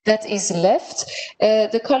that is left.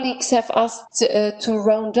 The colleagues have asked to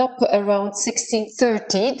round up around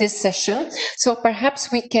 16:30 this session, so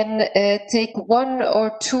perhaps we can take one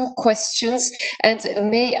or two questions, and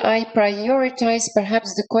may I prioritize perhaps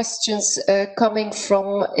the questions coming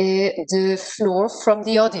from the floor, from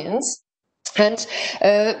the audience? And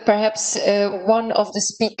perhaps one of the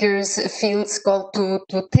speakers feels called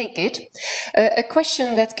to take it. A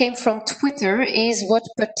question that came from Twitter is what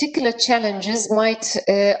particular challenges might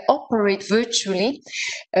operate virtually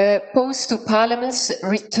pose to parliaments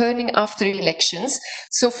returning after elections.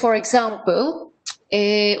 So, for example,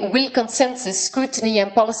 will consensus, scrutiny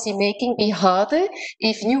and policy making be harder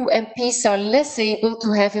if new MPs are less able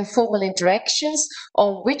to have informal interactions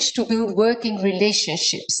on which to build working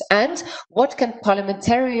relationships? And what can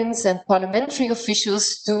parliamentarians and parliamentary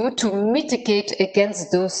officials do to mitigate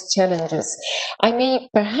against those challenges? I may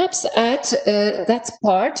perhaps add that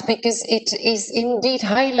part because it is indeed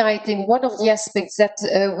highlighting one of the aspects that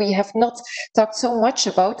we have not talked so much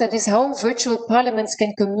about, that is how virtual parliaments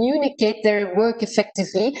can communicate their work effectively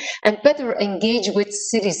and better engage with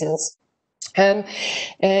citizens.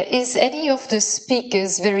 Is any of the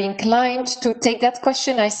speakers very inclined to take that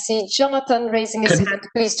question? I see Jonathan raising his hand.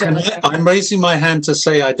 Please, Jonathan. I'm raising my hand to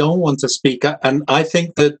say I don't want to speak, and I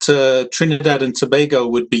think that Trinidad and Tobago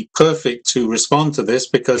would be perfect to respond to this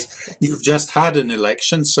because you've just had an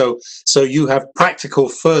election, so you have practical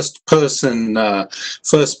first person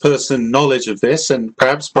knowledge of this, and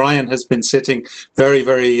perhaps Brian has been sitting very,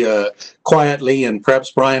 very quietly, and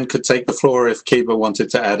perhaps Brian could take the floor if Kiba wanted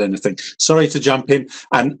to add anything. Sorry to jump in,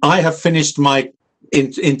 and I have finished my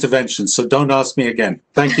intervention, so don't ask me again.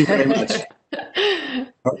 Thank you very much.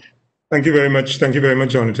 Thank you very much. Thank you very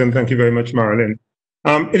much, Jonathan. Thank you very much, Marilyn.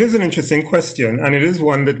 It is an interesting question, and it is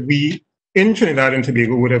one that we in Trinidad and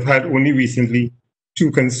Tobago would have had only recently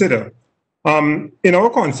to consider. In our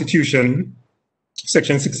constitution,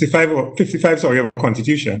 section 65 or 55, sorry, of our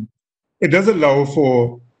constitution, it does allow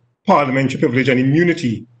for parliamentary privilege and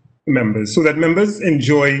immunity to members, so that members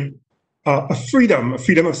enjoy a freedom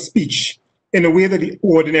of speech in a way that the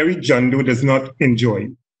ordinary Jundo does not enjoy.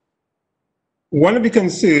 One of the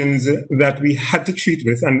concerns that we had to treat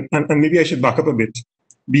with, and maybe I should back up a bit,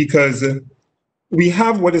 because we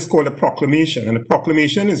have what is called a proclamation, and a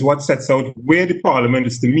proclamation is what sets out where the parliament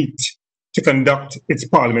is to meet to conduct its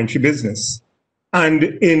parliamentary business. And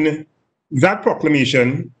in that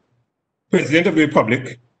proclamation, President of the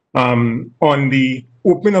Republic, on the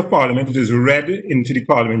opening of Parliament, it is read into the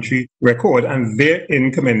parliamentary record, and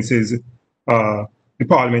therein commences the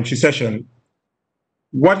parliamentary session.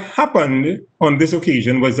 What happened on this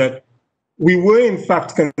occasion was that we were in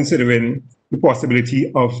fact considering the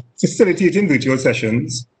possibility of facilitating virtual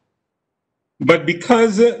sessions, but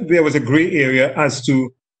because there was a gray area as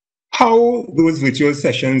to how those virtual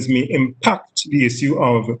sessions may impact the issue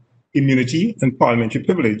of immunity and parliamentary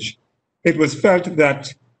privilege, it was felt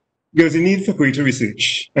that there's a need for greater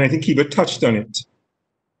research, and I think Kiba touched on it.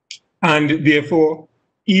 And therefore,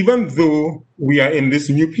 even though we are in this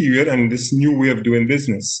new period and this new way of doing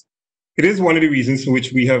business, it is one of the reasons for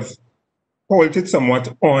which we have halted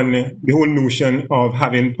somewhat on the whole notion of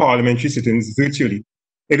having parliamentary sittings virtually.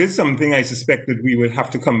 It is something I suspect that we will have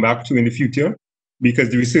to come back to in the future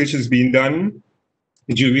because the research is being done,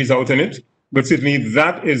 the jury is out on it, but certainly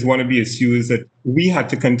that is one of the issues that we had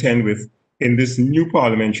to contend with in this new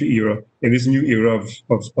parliamentary era, in this new era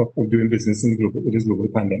of doing business in this global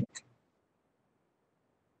pandemic.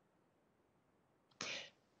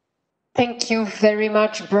 Thank you very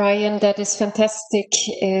much, Brian. That is fantastic.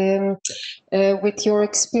 With your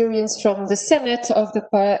experience from the Senate of the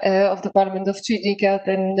Parliament of Trinidad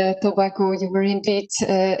and Tobago, you were indeed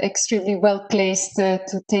extremely well placed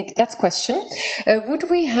to take that question. Would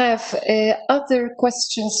we have other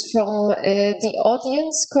questions from the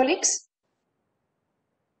audience, colleagues?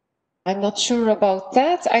 I'm not sure about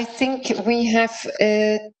that. I think we have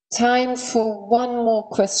time for one more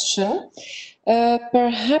question.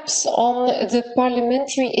 Perhaps on the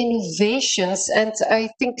parliamentary innovations, and I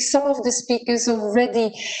think some of the speakers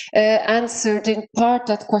already answered in part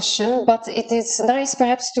that question, but it is nice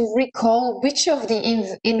perhaps to recall which of the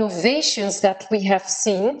innovations that we have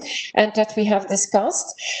seen and that we have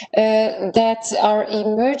discussed that are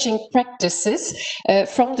emerging practices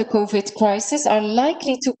from the COVID crisis are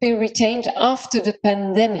likely to be retained after the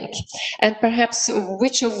pandemic, and perhaps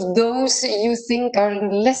which of those you think are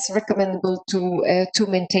less recommendable to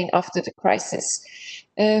maintain after the crisis.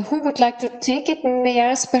 Who would like to take it? May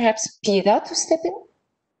I ask perhaps Piedad to step in?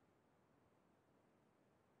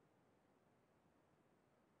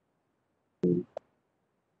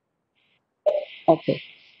 Okay.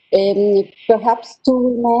 Perhaps to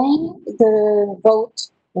remain the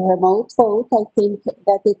remote vote, I think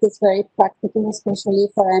that it is very practical, especially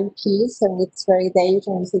for MPs, so it's very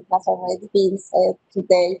dangerous. It has already been said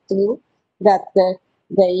today too, that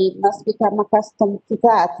they must become accustomed to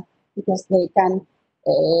that, because they can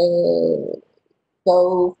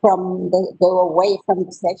go away from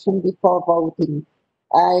the session before voting.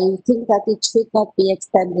 I think that it should not be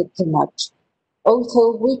extended too much.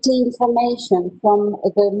 Also, weekly information from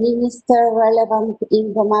the minister relevant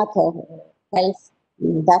in the matter. Health,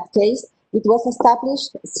 in that case, it was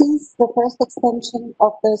established since the first extension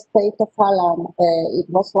of the state of alarm. It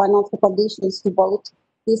was one of the conditions to vote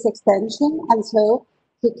this extension, and so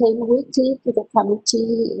he came weekly to the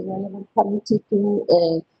committee, relevant committee,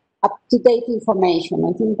 to up-to-date information.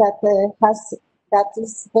 I think that that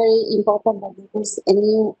is very important, that it is a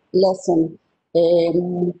new lesson.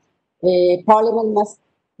 Parliament must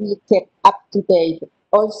be kept up to date.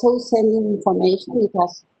 Also, sending information, it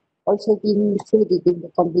has also been included in the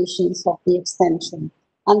conditions of the extension.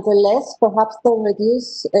 Nonetheless, perhaps the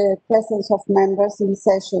reduced presence of members in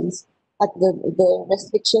sessions, the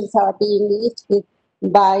restrictions are being lifted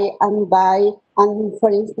and for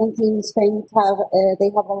instance, in Spain, they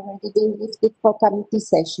have already been lifted for committee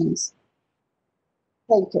sessions.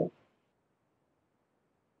 Thank you.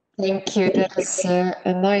 Thank you. That is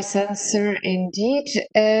a nice answer indeed.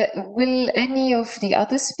 Will any of the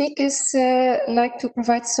other speakers like to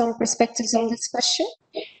provide some perspectives on this question?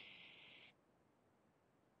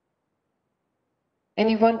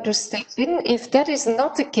 Anyone to step in? If that is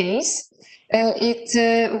not the case,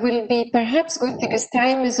 it will be perhaps good because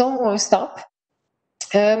time is almost up.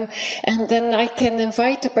 And then I can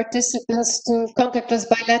invite the participants to contact us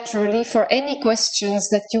bilaterally for any questions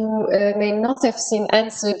that you may not have seen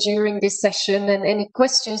answered during this session, and any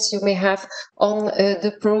questions you may have on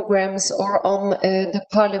the programs or on the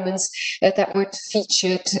parliaments that were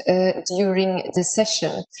featured during the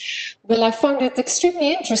session. Well, I found it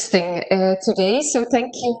extremely interesting today, so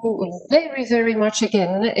thank you very, very much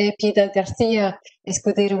again, Piedad Garcia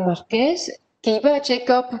Escudero Marquez, Kiba,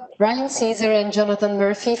 Jacob, Brian Caesar, and Jonathan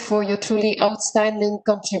Murphy for your truly outstanding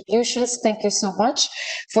contributions. Thank you so much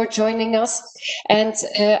for joining us. And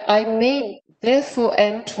I may therefore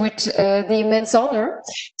end with the immense honor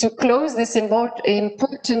to close this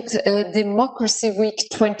important Democracy Week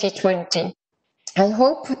 2020. I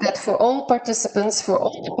hope that for all participants, for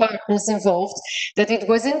all the partners involved, that it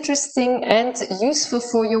was interesting and useful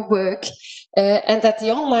for your work, and that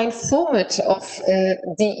the online format of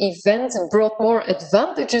the event brought more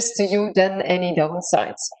advantages to you than any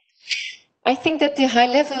downsides. I think that the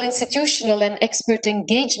high-level institutional and expert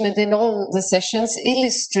engagement in all the sessions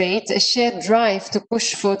illustrate a shared drive to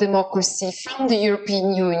push for democracy from the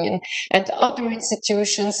European Union and other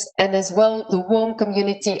institutions, and as well the warm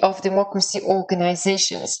community of democracy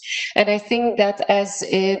organizations. And I think that, as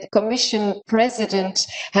the Commission President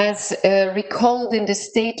has recalled in the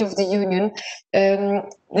State of the Union,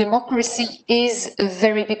 democracy is a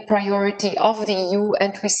very big priority of the EU,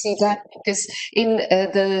 and we see that because in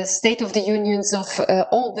the State of the Unions of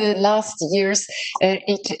all the last years,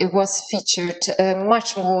 it was featured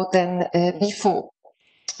much more than before.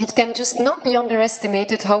 It can just not be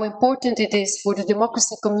underestimated how important it is for the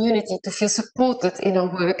democracy community to feel supported in our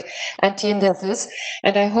work and the endeavors.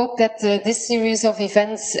 And I hope that this series of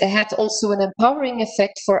events had also an empowering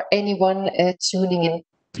effect for anyone tuning in.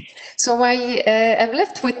 So I am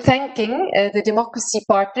left with thanking the democracy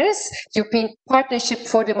partners, European Partnership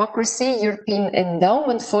for Democracy, European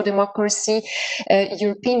Endowment for Democracy,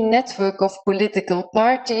 European Network of Political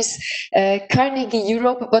Parties, Carnegie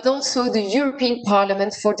Europe, but also the European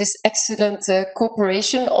Parliament for this excellent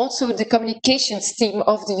cooperation, also the communications team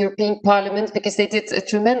of the European Parliament, because they did a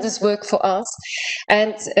tremendous work for us.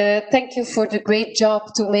 And thank you for the great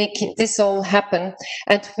job to make this all happen.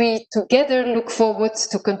 And we together look forward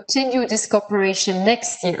to continue this cooperation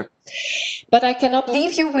next year. But I cannot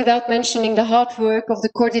leave you without mentioning the hard work of the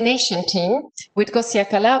coordination team with Gosia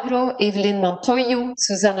Calabro, Evelyn Montoyo,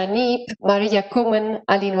 Susanna Niep, Maria Komen,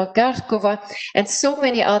 Alina Garkova, and so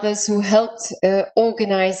many others who helped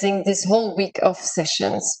organizing this whole week of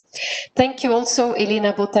sessions. Thank you also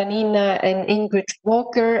Elena Botanina and Ingrid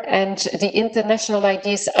Walker and the International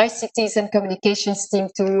Ideas, ICTs and Communications team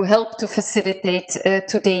to help to facilitate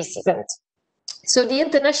today's event. So the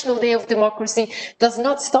International Day of Democracy does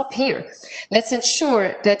not stop here. Let's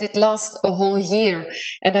ensure that it lasts a whole year.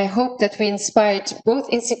 And I hope that we inspired both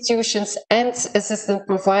institutions and assistance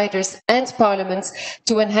providers and parliaments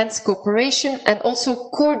to enhance cooperation and also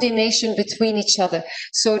coordination between each other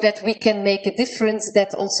so that we can make a difference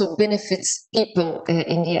that also benefits people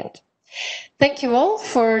in the end. Thank you all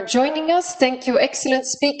for joining us. Thank you, excellent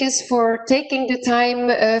speakers, for taking the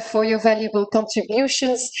time for your valuable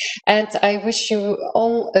contributions. And I wish you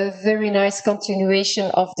all a very nice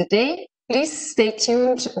continuation of the day. Please stay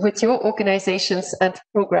tuned with your organizations and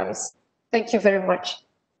programs. Thank you very much.